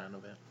be a fan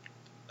of it.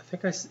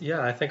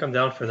 I think I'm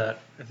down for that.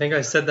 I think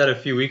I said that a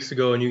few weeks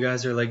ago, and you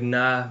guys are like,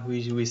 nah,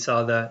 we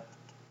saw that.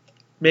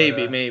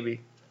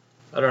 Maybe.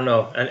 I don't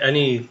know.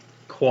 Any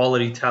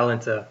quality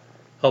talent to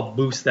help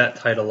boost that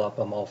title up,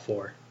 I'm all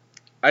for.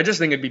 I just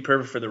think it'd be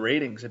perfect for the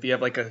ratings. If you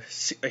have like a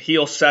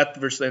heel Seth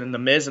versus The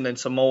Miz and then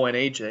Samoa and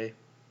AJ.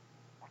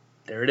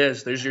 There it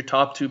is. There's your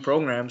top two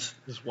programs.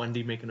 Does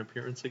Wendy make an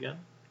appearance again?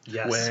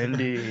 Yes.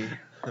 Wendy.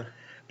 But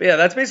yeah,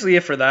 that's basically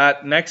it for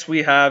that. Next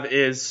we have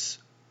is,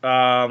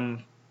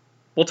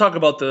 we'll talk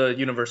about the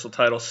Universal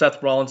title.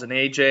 Seth Rollins and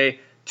AJ.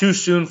 Too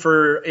soon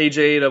for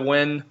AJ to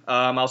win.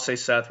 I'll say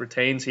Seth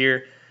retains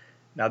here.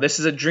 Now, this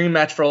is a dream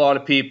match for a lot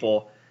of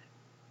people.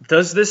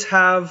 Does this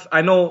have,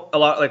 I know a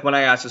lot, like when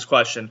I ask this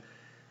question,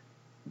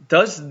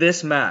 does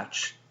this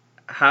match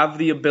have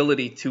the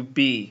ability to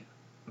be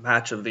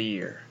match of the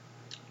year?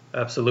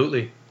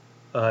 Absolutely.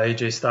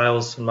 AJ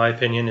Styles, in my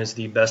opinion, is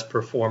the best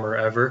performer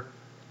ever.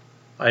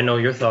 I know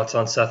your thoughts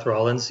on Seth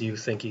Rollins. You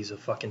think he's a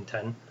fucking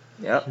 10.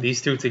 Yeah.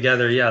 These two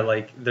together,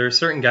 there are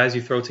certain guys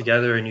you throw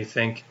together and you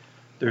think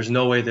there's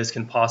no way this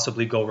can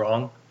possibly go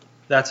wrong.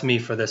 That's me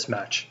for this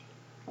match.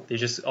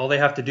 All they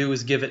have to do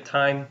is give it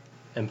time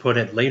and put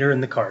it later in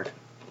the card.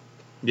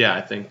 Yeah,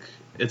 I think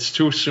it's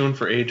too soon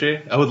for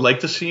AJ. I would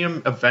like to see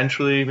him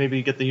eventually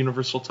maybe get the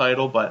Universal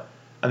title, but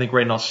I think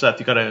right now, Seth,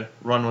 you got to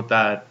run with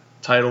that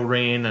title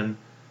reign and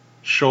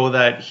show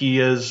that he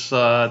is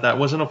that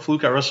wasn't a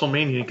fluke at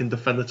WrestleMania. He can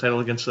defend the title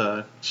against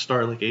a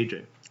star like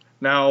AJ.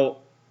 Now,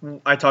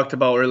 I talked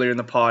about earlier in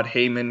the pod,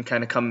 Heyman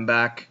kind of coming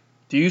back.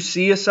 Do you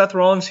see a Seth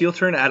Rollins heel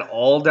turn at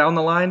all down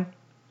the line?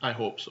 I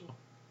hope so.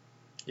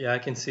 Yeah, I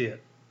can see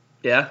it.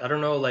 Yeah? I don't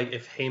know,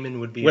 if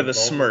Heyman would be With a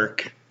involved.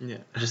 smirk. Yeah.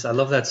 I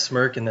love that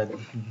smirk and that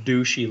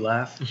douchey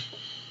laugh.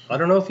 I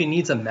don't know if he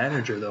needs a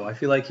manager, though. I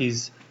feel like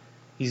he's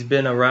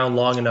been around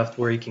long enough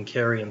where he can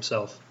carry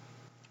himself.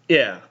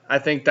 Yeah, I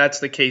think that's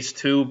the case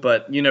too,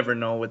 but you never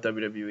know with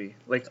WWE.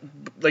 Like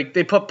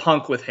they put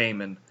Punk with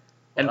Heyman,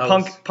 and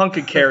Punk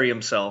could carry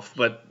himself,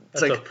 but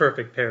it's That's like a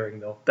perfect pairing,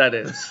 though. that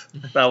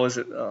was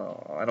it.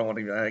 Oh,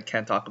 I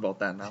can't talk about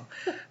that now.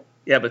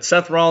 Yeah, but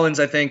Seth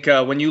Rollins, I think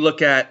when you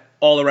look at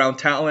all around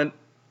talent,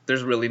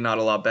 there's really not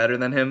a lot better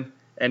than him.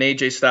 And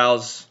AJ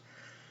Styles,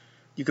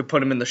 you could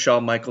put him in the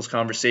Shawn Michaels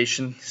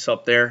conversation. He's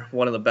up there,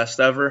 one of the best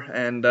ever.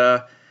 And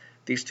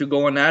these two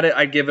going at it,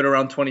 I'd give it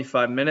around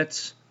 25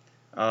 minutes.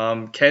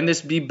 Can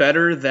this be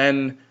better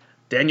than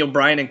Daniel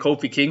Bryan and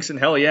Kofi Kingston?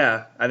 Hell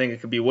yeah. I think it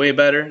could be way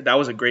better. That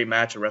was a great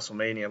match at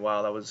WrestleMania.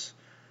 Wow, that was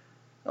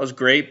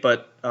great.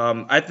 But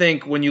I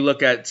think when you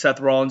look at Seth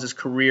Rollins'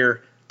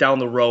 career down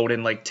the road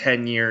in like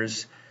 10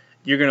 years,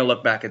 you're going to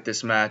look back at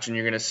this match and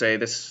you're going to say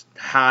this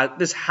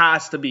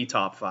has to be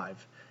top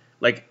 5.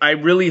 Like, I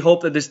really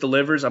hope that this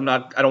delivers. I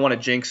don't want to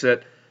jinx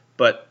it,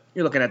 but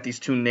you're looking at these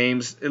two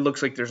names. It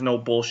looks like there's no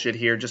bullshit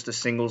here, just a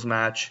singles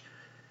match.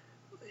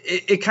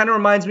 It kind of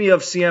reminds me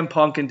of CM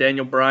Punk and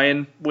Daniel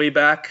Bryan way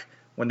back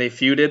when they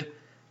feuded.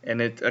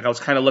 And I was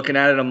kind of looking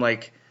at it. I'm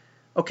like,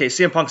 okay,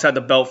 CM Punk's had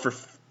the belt for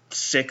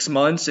 6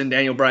 months, and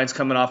Daniel Bryan's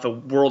coming off a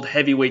world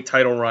heavyweight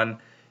title run.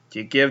 Do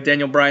you give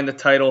Daniel Bryan the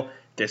title?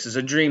 This is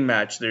a dream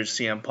match. There's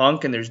CM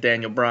Punk and there's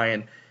Daniel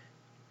Bryan.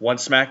 One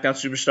SmackDown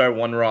superstar,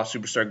 one Raw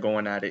superstar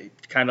going at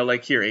it. Kind of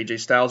like here, AJ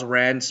Styles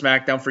ran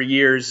SmackDown for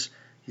years.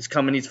 He's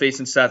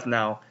facing Seth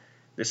now.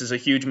 This is a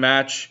huge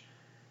match.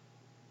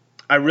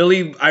 I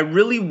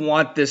really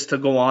want this to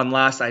go on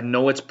last. I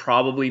know it's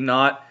probably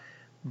not,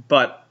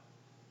 but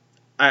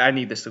I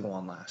need this to go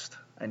on last.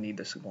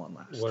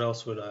 What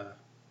else would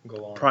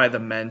go on? Probably the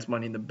men's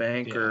Money in the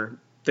Bank, or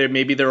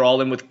maybe they're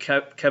all in with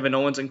Kevin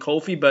Owens and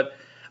Kofi, but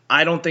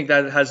I don't think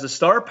that has the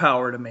star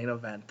power to main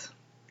event.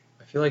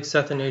 I feel like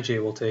Seth and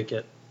AJ will take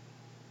it.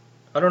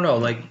 I don't know,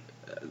 like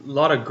a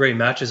lot of great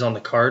matches on the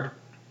card.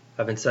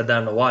 Haven't said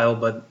that in a while,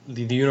 but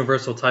the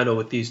Universal title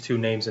with these two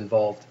names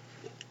involved,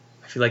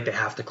 I feel like they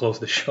have to close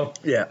the show.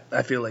 Yeah,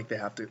 I feel like they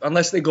have to.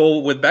 Unless they go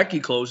with Becky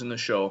closing the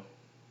show.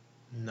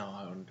 No,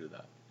 I wouldn't do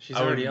that. She's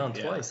already on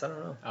twice. I don't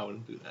know. I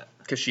wouldn't do that.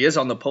 Because she is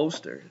on the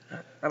poster.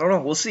 I don't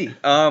know. We'll see.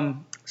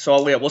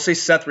 So we'll say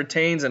Seth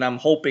retains, and I'm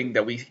hoping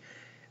that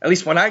at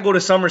least when I go to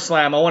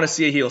SummerSlam, I want to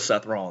see a heel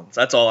Seth Rollins.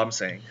 That's all I'm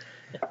saying.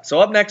 So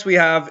up next we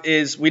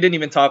didn't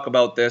even talk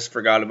about this,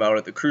 forgot about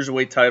it, the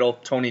Cruiserweight title,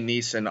 Tony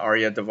Nese and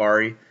Arya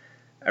Daivari.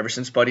 Ever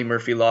since Buddy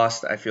Murphy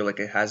lost, I feel like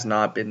it has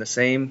not been the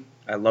same.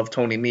 I love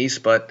Tony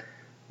Nese, but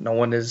no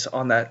one is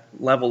on that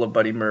level of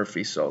Buddy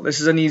Murphy. So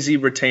this is an easy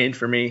retain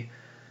for me.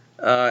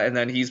 And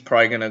then he's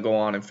probably going to go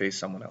on and face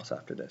someone else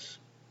after this.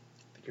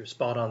 I think you're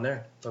spot on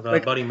there.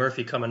 With Buddy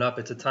Murphy coming up,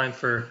 it's a time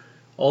for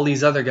all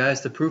these other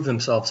guys to prove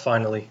themselves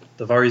finally.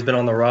 Daivari's been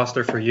on the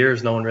roster for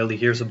years. No one really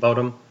hears about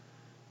him.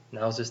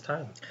 Now's his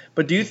time.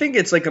 But do you think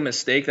it's like a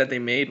mistake that they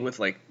made with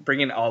like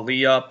bringing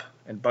Ali up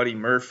and Buddy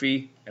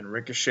Murphy and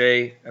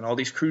Ricochet and all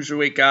these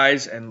cruiserweight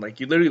guys, and like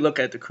you literally look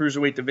at the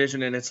cruiserweight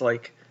division and it's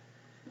like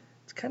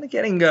it's kind of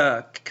getting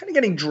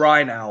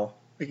dry now.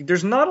 Like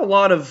there's not a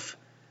lot of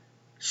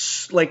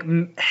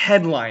like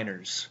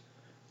headliners.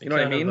 You know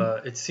what I mean?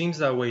 It seems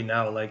that way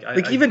now.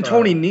 Like even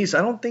Tony Nese,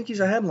 I don't think he's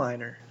a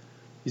headliner.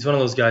 He's one of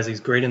those guys.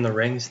 He's great in the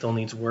ring. He still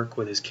needs work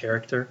with his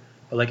character.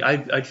 But like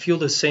I'd feel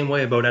the same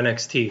way about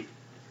NXT.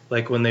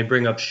 Like when they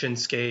bring up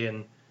Shinsuke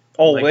and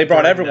they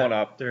brought everyone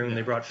up.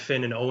 They brought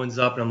Finn and Owens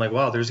up, and I'm like,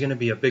 wow, there's going to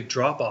be a big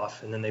drop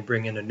off, and then they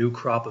bring in a new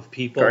crop of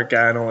people.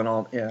 Gargano and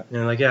all, yeah. And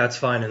they're like, yeah, it's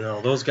fine. And then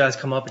all those guys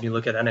come up, and you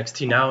look at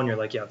NXT now, and you're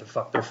like, yeah,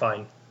 they're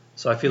fine.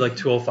 So I feel like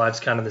 205 is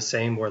kind of the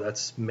same, where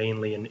that's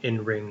mainly an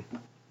in-ring,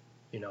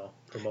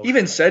 promotion.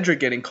 Even Cedric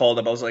getting called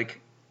up, I was like,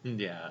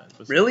 yeah,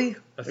 really?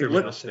 I feel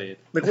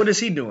like, what is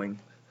he doing?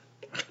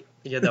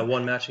 He had that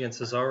one match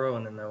against Cesaro,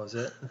 and then that was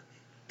it.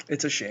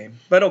 It's a shame,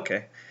 but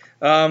okay.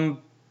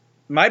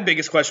 My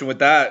biggest question with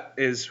that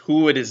is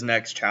who would his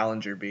next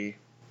challenger be?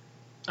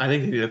 I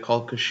think they need to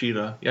call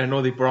Kushida. Yeah, I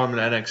know they brought him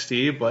in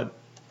NXT, but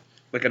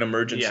like an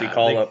emergency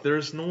call-up.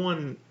 There's no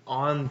one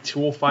on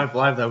 205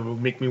 Live that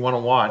would make me want to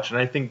watch, and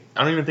I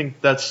don't even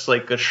think that's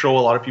like a show a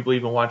lot of people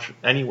even watch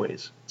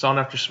anyways. It's on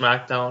after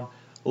SmackDown.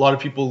 A lot of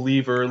people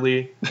leave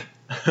early.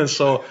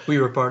 So we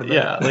were part of that.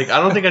 Yeah, like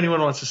I don't think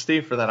anyone wants to stay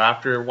for that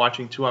after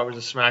watching 2 hours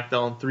of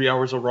SmackDown, 3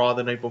 hours of Raw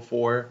the night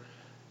before.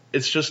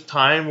 It's just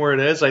time where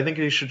it is. I think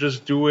they should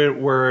just do it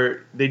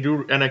where they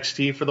do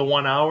NXT for the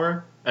 1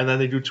 hour and then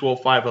they do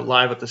 205 at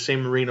live at the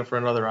same arena for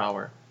another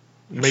hour.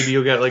 Maybe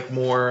you'll get like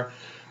more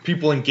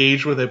people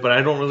engaged with it, but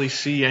I don't really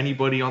see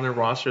anybody on their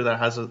roster that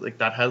has like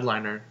that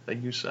headliner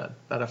that you said,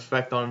 that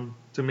effect on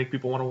to make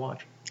people want to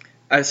watch.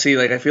 I see.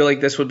 Like I feel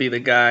like this would be the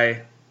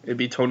guy. It'd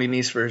be Tony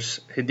Nese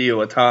versus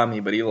Hideo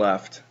Itami, but he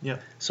left. Yeah.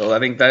 So I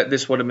think that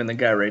this would have been the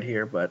guy right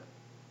here, but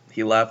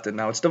he left, and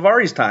now it's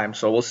Daivari's time.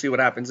 So we'll see what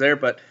happens there,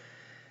 but.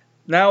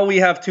 Now we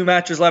have 2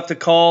 matches left to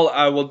call.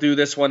 I will do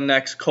this one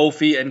next.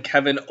 Kofi and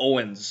Kevin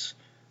Owens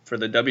for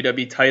the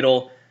WWE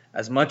title.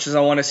 As much as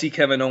I want to see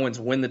Kevin Owens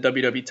win the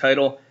WWE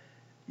title,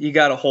 you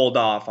got to hold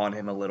off on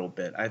him a little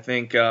bit. I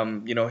think,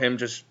 him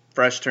just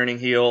fresh turning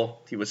heel.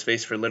 He was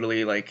faced for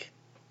literally like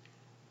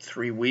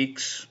 3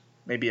 weeks,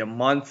 maybe a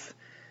month.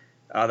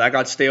 That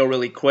got stale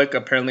really quick.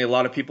 Apparently a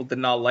lot of people did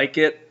not like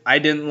it. I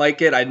didn't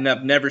like it. I've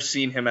never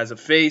seen him as a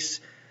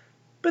face.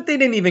 But they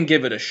didn't even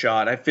give it a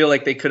shot. I feel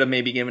like they could have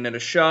maybe given it a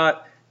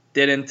shot.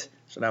 Didn't.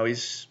 So now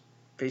he's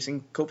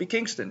facing Kofi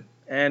Kingston.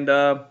 And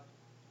I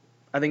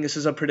think this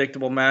is a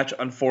predictable match,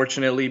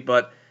 unfortunately.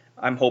 But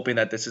I'm hoping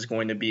that this is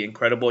going to be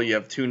incredible. You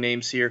have 2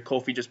 names here.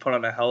 Kofi just put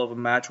on a hell of a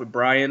match with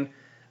Bryan.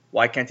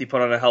 Why can't he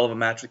put on a hell of a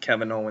match with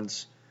Kevin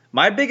Owens?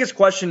 My biggest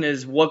question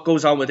is what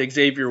goes on with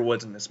Xavier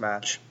Woods in this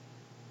match.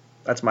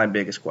 That's my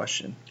biggest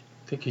question.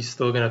 I think he's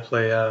still going to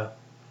play...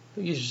 I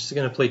think he's just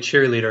going to play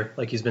cheerleader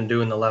like he's been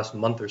doing the last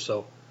month or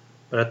so.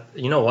 But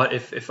you know what?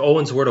 If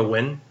Owens were to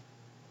win,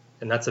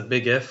 and that's a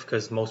big if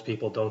because most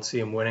people don't see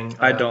him winning.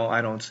 I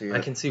don't see it. I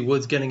can see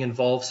Woods getting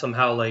involved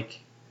somehow, like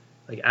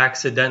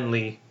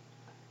accidentally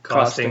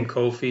costing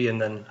Kofi,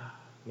 and then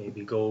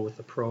maybe go with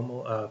the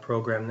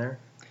program there.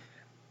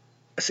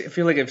 See, I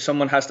feel like if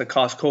someone has to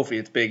cost Kofi,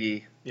 it's Big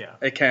E. Yeah.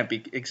 It can't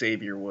be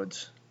Xavier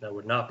Woods. That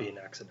would not be an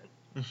accident.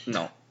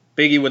 No.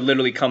 Big E would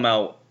literally come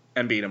out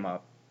and beat him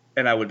up.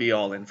 And I would be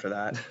all in for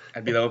that.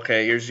 I'd be like,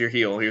 okay, here's your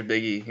heel. Here's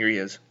Big E. Here he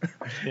is.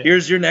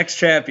 Here's your next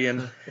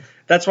champion.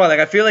 That's why,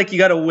 I feel like you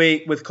got to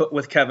wait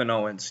with Kevin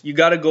Owens. You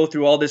got to go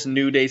through all this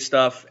New Day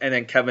stuff, and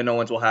then Kevin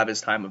Owens will have his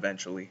time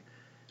eventually.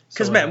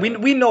 Because,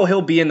 we know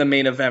he'll be in the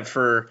main event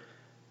for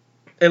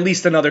at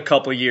least another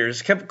couple of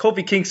years.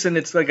 Kofi Kingston,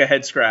 it's like a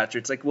head scratcher.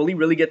 It's like, will he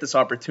really get this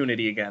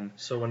opportunity again?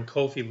 So when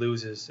Kofi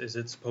loses, is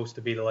it supposed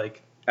to be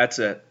that's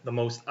it, the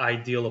most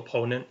ideal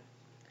opponent?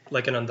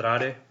 Like an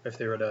Andrade, if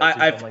they were to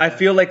I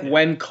feel like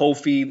when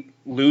Kofi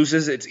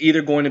loses, it's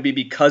either going to be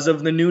because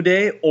of the New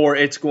Day or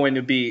it's going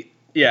to be,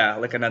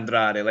 like an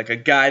Andrade, like a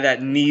guy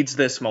that needs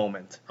this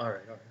moment. All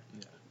right.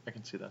 Yeah, I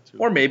can see that too.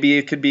 Or maybe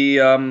it could be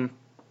the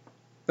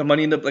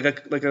money in the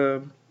like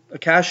a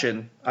cash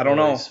in. I don't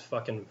know.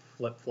 Fucking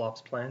flip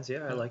flops plans.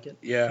 Yeah, I like it.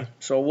 Yeah.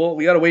 So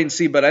we got to wait and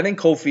see. But I think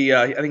Kofi,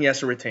 I think he has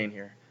to retain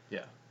here.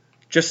 Yeah.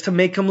 Just to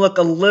make him look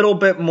a little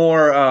bit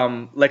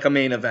more like a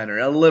main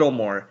eventer, a little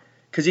more.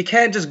 Because you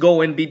can't just go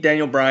in, beat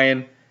Daniel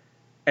Bryan,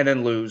 and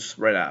then lose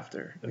right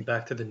after. And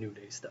back to the New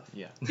Day stuff.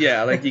 Yeah.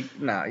 Yeah,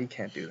 you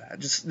can't do that.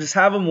 Just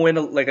have him win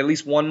at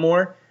least one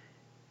more,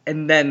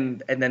 and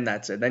then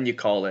that's it. Then you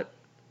call it.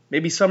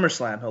 Maybe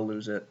SummerSlam he'll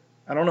lose it.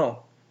 I don't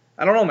know,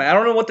 man. I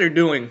don't know what they're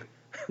doing.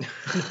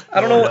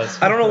 I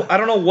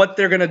don't know what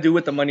they're gonna do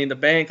with the Money in the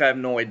Bank. I have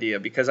no idea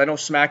because I know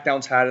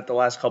SmackDown's had it the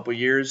last couple of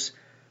years.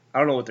 I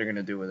don't know what they're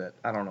gonna do with it.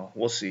 I don't know.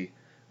 We'll see.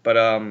 But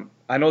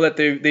I know that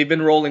they've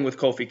been rolling with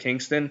Kofi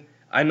Kingston.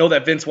 I know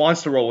that Vince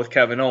wants to roll with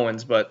Kevin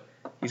Owens, but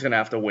he's going to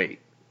have to wait.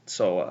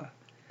 So,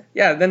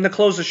 then to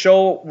close the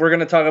show, we're going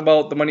to talk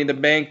about the Money in the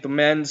Bank, the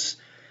men's.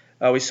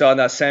 We saw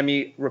that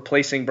Sami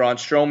replacing Braun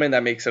Strowman.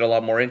 That makes it a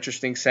lot more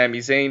interesting. Sami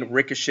Zayn,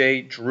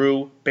 Ricochet,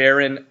 Drew,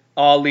 Baron,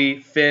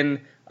 Ali,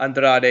 Finn,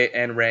 Andrade,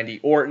 and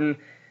Randy Orton.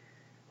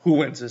 Who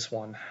wins this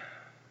one?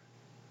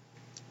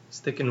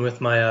 Sticking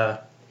with my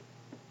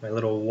my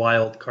little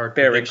wild card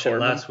Baron prediction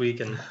Corbin. last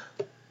week, and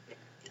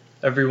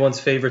everyone's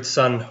favorite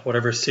son,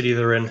 whatever city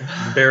they're in,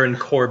 Baron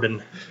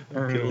Corbin.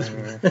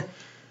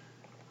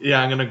 Yeah,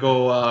 I'm going to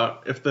go,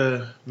 if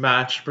the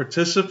match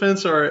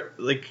participants are,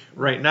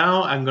 right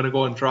now, I'm going to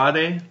go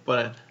Andrade,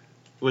 but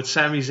with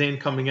Sami Zayn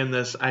coming in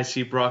this, I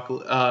see Braun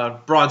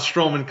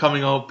Strowman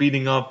coming out,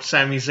 beating up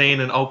Sami Zayn,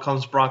 and out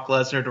comes Brock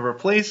Lesnar to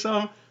replace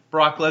him.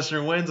 Brock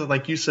Lesnar wins, and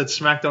like you said,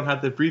 SmackDown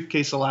had the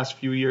briefcase the last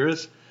few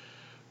years.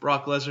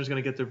 Brock Lesnar's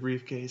going to get the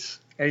briefcase.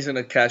 And he's going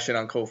to cash in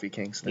on Kofi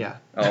Kingston. Yeah.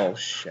 Oh,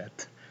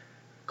 shit.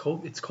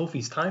 It's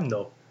Kofi's time,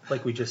 though,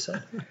 like we just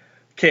said.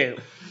 Okay,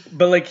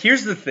 but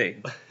here's the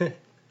thing.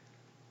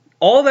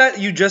 All that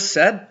you just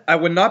said, I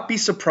would not be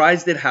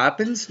surprised it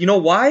happens. You know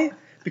why?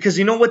 Because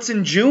you know what's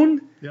in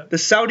June? Yeah. The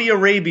Saudi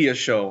Arabia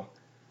show.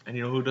 And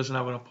you know who doesn't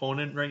have an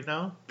opponent right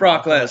now?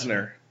 Brock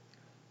Lesnar.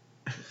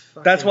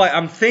 That's why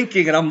I'm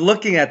thinking and I'm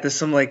looking at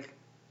this. I'm like,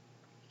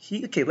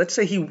 let's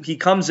say he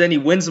comes in, he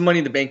wins the Money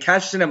in the Bank,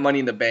 cashes in at Money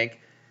in the Bank.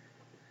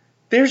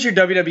 There's your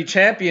WWE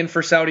champion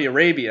for Saudi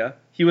Arabia.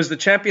 He was the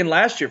champion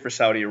last year for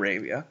Saudi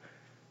Arabia.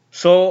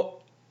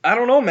 So I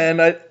don't know,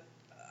 man.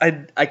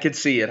 I could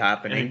see it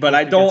happening, but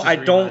I don't.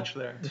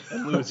 There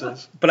and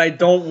loses. But I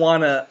don't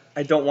wanna.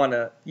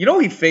 You know,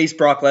 he faced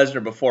Brock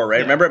Lesnar before, right?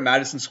 Yeah. Remember at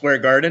Madison Square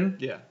Garden?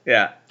 Yeah.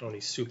 Yeah. Oh, and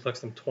he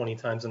suplexed him 20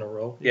 times in a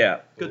row.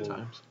 Yeah. Good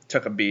times.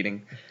 Took a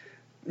beating.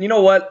 You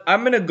know what?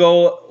 I'm gonna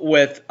go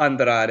with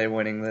Andrade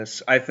winning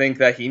this. I think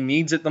that he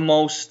needs it the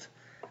most.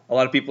 A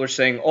lot of people are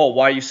saying, "Oh,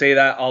 why you say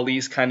that?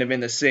 Ali's kind of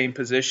in the same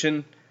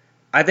position."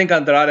 I think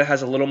Andrade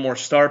has a little more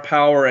star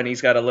power, and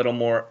he's got a little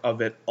more of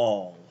it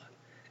all.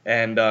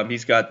 And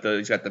he's got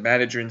the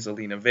manager in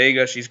Zelina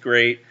Vega. She's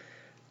great.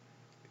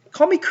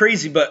 Call me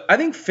crazy, but I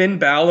think Finn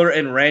Balor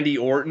and Randy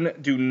Orton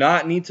do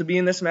not need to be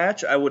in this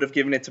match. I would have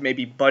given it to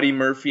maybe Buddy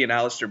Murphy and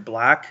Aleister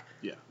Black.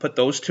 Yeah. Put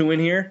those two in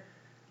here.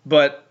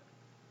 But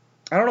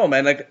I don't know,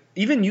 man.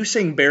 Even you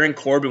saying Baron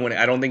Corbin winning,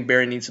 I don't think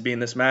Baron needs to be in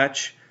this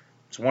match.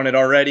 He's won it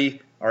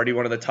already. Already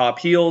one of the top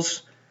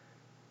heels.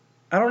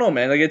 I don't know,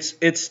 man.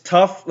 It's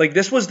tough.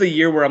 This was the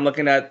year where I'm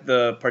looking at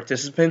the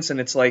participants, and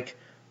it's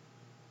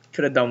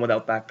could have done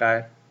without that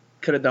guy.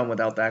 Could have done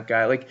without that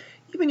guy.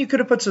 Even you could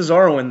have put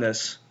Cesaro in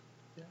this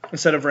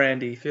instead of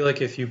Randy. I feel like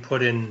if you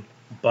put in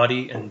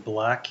Buddy and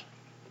Black,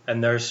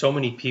 and there's so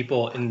many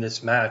people in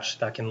this match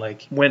that can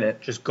win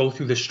it, just go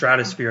through the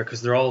stratosphere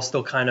because they're all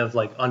still kind of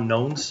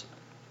unknowns,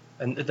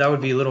 and that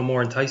would be a little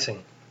more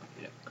enticing.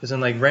 Because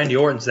then Randy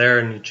Orton's there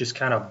and he just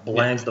kind of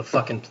blands the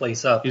fucking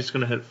place up. He's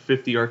gonna hit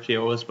 50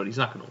 RKOs, but he's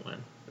not gonna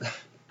win.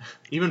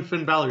 Even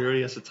Finn Balor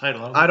already has the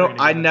title.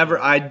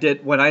 I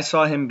did when I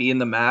saw him be in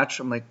the match.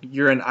 I'm like,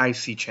 you're an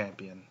IC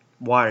champion.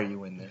 Why are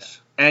you in this?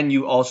 Yeah. And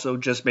you also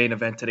just main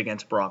evented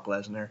against Brock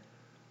Lesnar.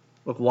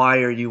 Look, why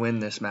are you in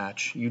this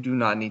match? You do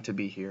not need to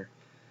be here.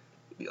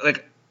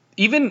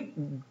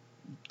 even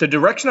the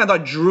direction I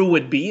thought Drew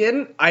would be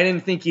in, I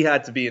didn't think he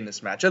had to be in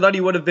this match. I thought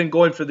he would have been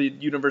going for the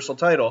Universal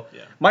title.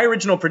 Yeah. My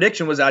original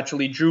prediction was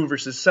actually Drew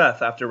versus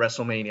Seth after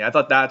WrestleMania. I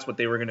thought that's what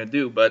they were going to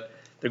do, but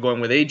they're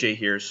going with AJ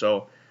here.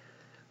 So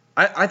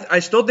I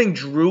still think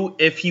Drew,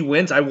 if he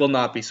wins, I will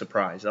not be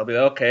surprised. I'll be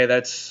like, okay,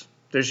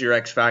 there's your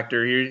X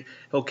Factor.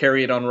 He'll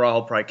carry it on Raw.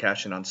 He'll probably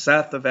cash in on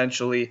Seth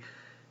eventually.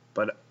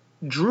 But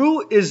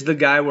Drew is the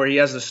guy where he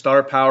has the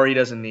star power. He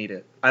doesn't need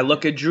it. I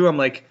look at Drew, I'm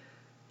like,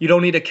 you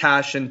don't need to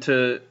cash in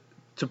to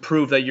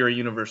prove that you're a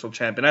Universal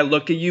Champion. I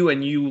look at you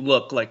and you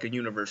look like a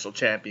Universal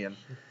Champion.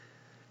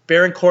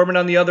 Baron Corbin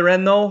on the other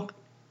end, though,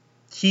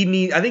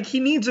 I think he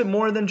needs it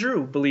more than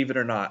Drew, believe it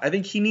or not. I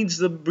think he needs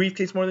the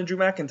briefcase more than Drew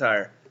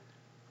McIntyre.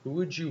 Who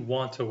would you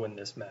want to win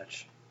this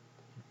match?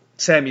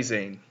 Sami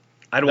Zayn.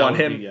 I'd want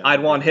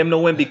him to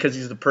win because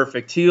he's the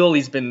perfect heel.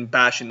 He's been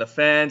bashing the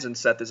fans, and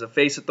Seth is a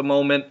face at the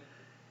moment.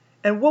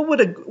 And what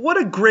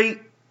a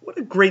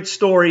great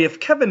story if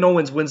Kevin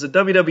Owens wins the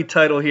WWE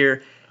title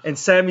here and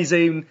Sami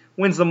Zayn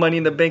wins the Money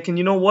in the Bank. And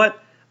you know what?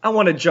 I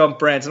want to jump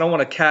brands and I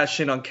want to cash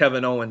in on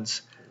Kevin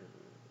Owens.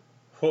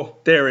 Oh,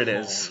 there it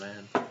is. Oh,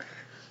 man.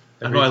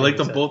 I know I like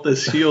them both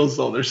as heels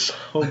though. They're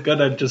so good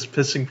at just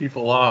pissing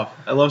people off.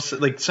 I love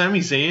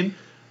Sami Zayn.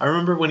 I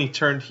remember when he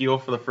turned heel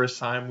for the first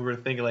time, we were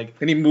thinking like,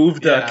 and he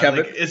moved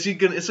Kevin. Like, is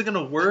it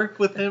gonna work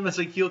with him as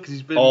a heel? Because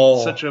he's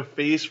been such a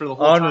face for the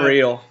whole time.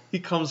 Unreal. He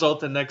comes out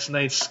the next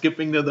night,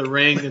 skipping to the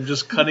ring and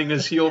just cutting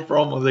his heel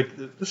promo.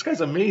 Like, this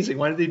guy's amazing.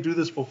 Why did they do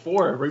this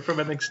before? Right from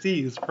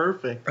NXT, it's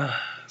perfect.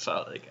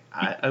 So like,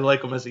 I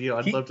like him as a heel.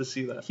 I'd love to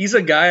see that. He's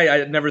a guy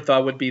I never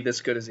thought would be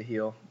this good as a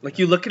heel. Like,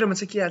 you look at him,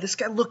 it's like, yeah, this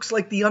guy looks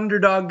like the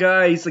underdog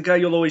guy. He's the guy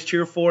you'll always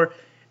cheer for.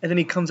 And then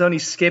he comes out and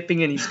he's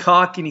skipping and he's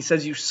cocky and he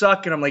says, you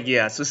suck. And I'm like,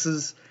 yes, this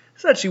is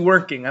actually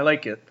working. I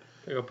like it.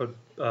 I'll put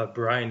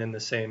Brian in the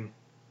same.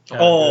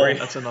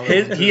 That's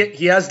another one.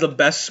 He has the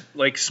best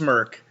like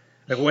smirk.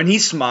 Like when he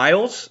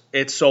smiles,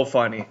 it's so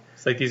funny.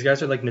 It's like these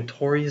guys are like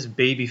notorious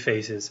baby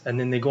faces, and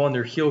then they go on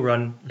their heel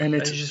run, and you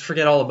just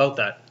forget all about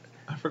that.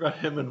 I forgot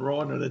him and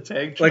Rowan are the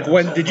tag champs.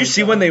 Like did you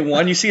see when they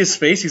won? You see his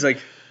face. He's like,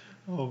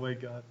 oh my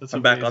god, that's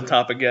I'm amazing. back on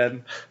top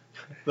again.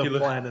 The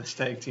planet's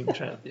tag team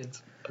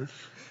champions.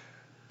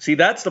 See,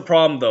 that's the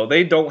problem though.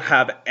 They don't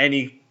have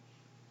any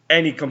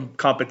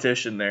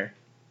competition there.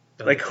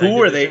 Like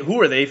who are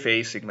they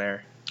facing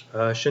there?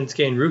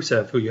 Shinsuke and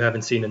Rusev, who you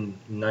haven't seen in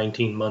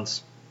 19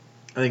 months.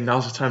 I think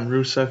now's the time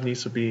Rusev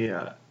needs to be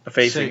a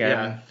face again.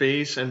 Yeah,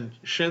 face, and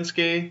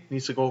Shinsuke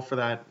needs to go for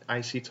that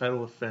IC title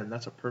with Finn.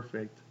 That's a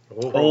perfect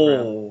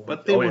program.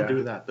 But they won't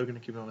do that. They're going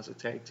to keep them as a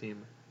tag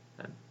team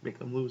and make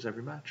them lose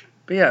every match.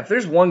 But yeah, if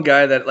there's one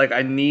guy that like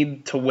I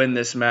need to win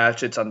this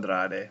match, it's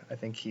Andrade. I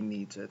think he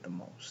needs it the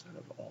most out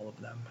of all of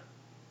them.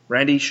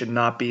 Randy should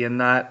not be in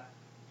that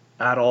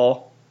at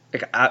all.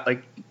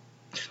 Like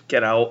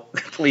get out.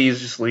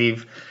 Please just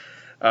leave.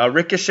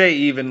 Ricochet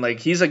even,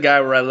 like, he's a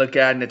guy where I look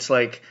at and it's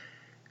like,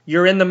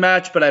 you're in the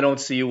match, but I don't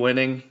see you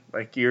winning.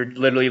 Like, you're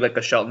literally like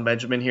a Shelton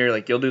Benjamin here.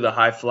 Like, you'll do the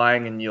high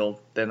flying and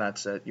then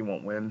that's it. You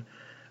won't win.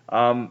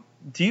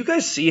 Do you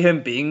guys see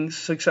him being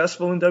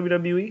successful in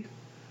WWE?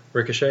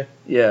 Ricochet?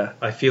 Yeah.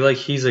 I feel like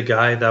he's a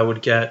guy that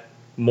would get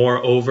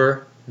more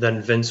over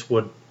than Vince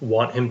would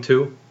want him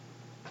to.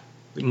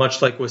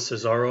 Much like with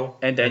Cesaro.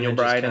 And Daniel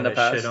Bryan in the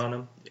past. Shit on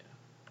him. Yeah.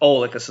 Oh,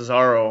 like a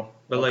Cesaro.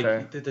 But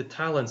like the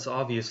talent's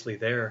obviously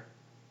there.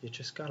 You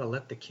just gotta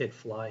let the kid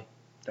fly.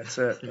 That's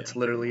it. That's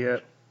literally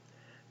it.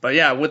 But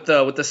yeah, with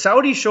the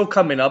Saudi show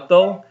coming up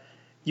though,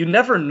 you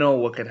never know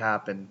what could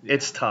happen. Yeah.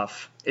 It's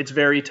tough. It's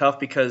very tough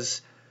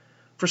because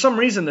for some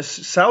reason the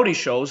Saudi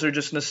shows are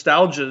just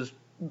nostalgia.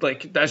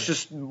 Like that's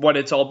just what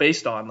it's all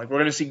based on. Like we're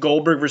gonna see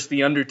Goldberg versus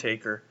The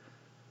Undertaker.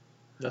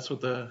 That's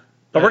what But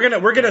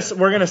we're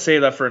gonna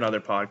save that for another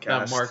podcast.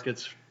 That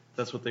markets.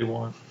 That's what they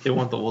want. They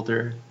want the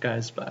older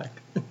guys back.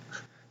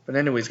 But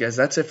anyways, guys,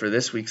 that's it for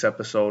this week's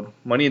episode.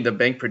 Money in the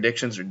Bank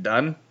predictions are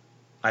done.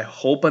 I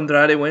hope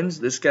Andrade wins.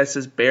 This guy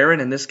says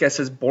Baron, and this guy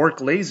says Bork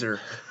Laser.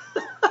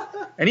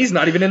 And he's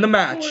not even in the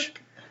match.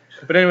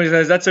 But anyways,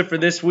 guys, that's it for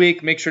this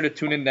week. Make sure to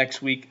tune in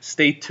next week.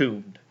 Stay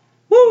tuned.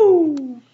 Woo!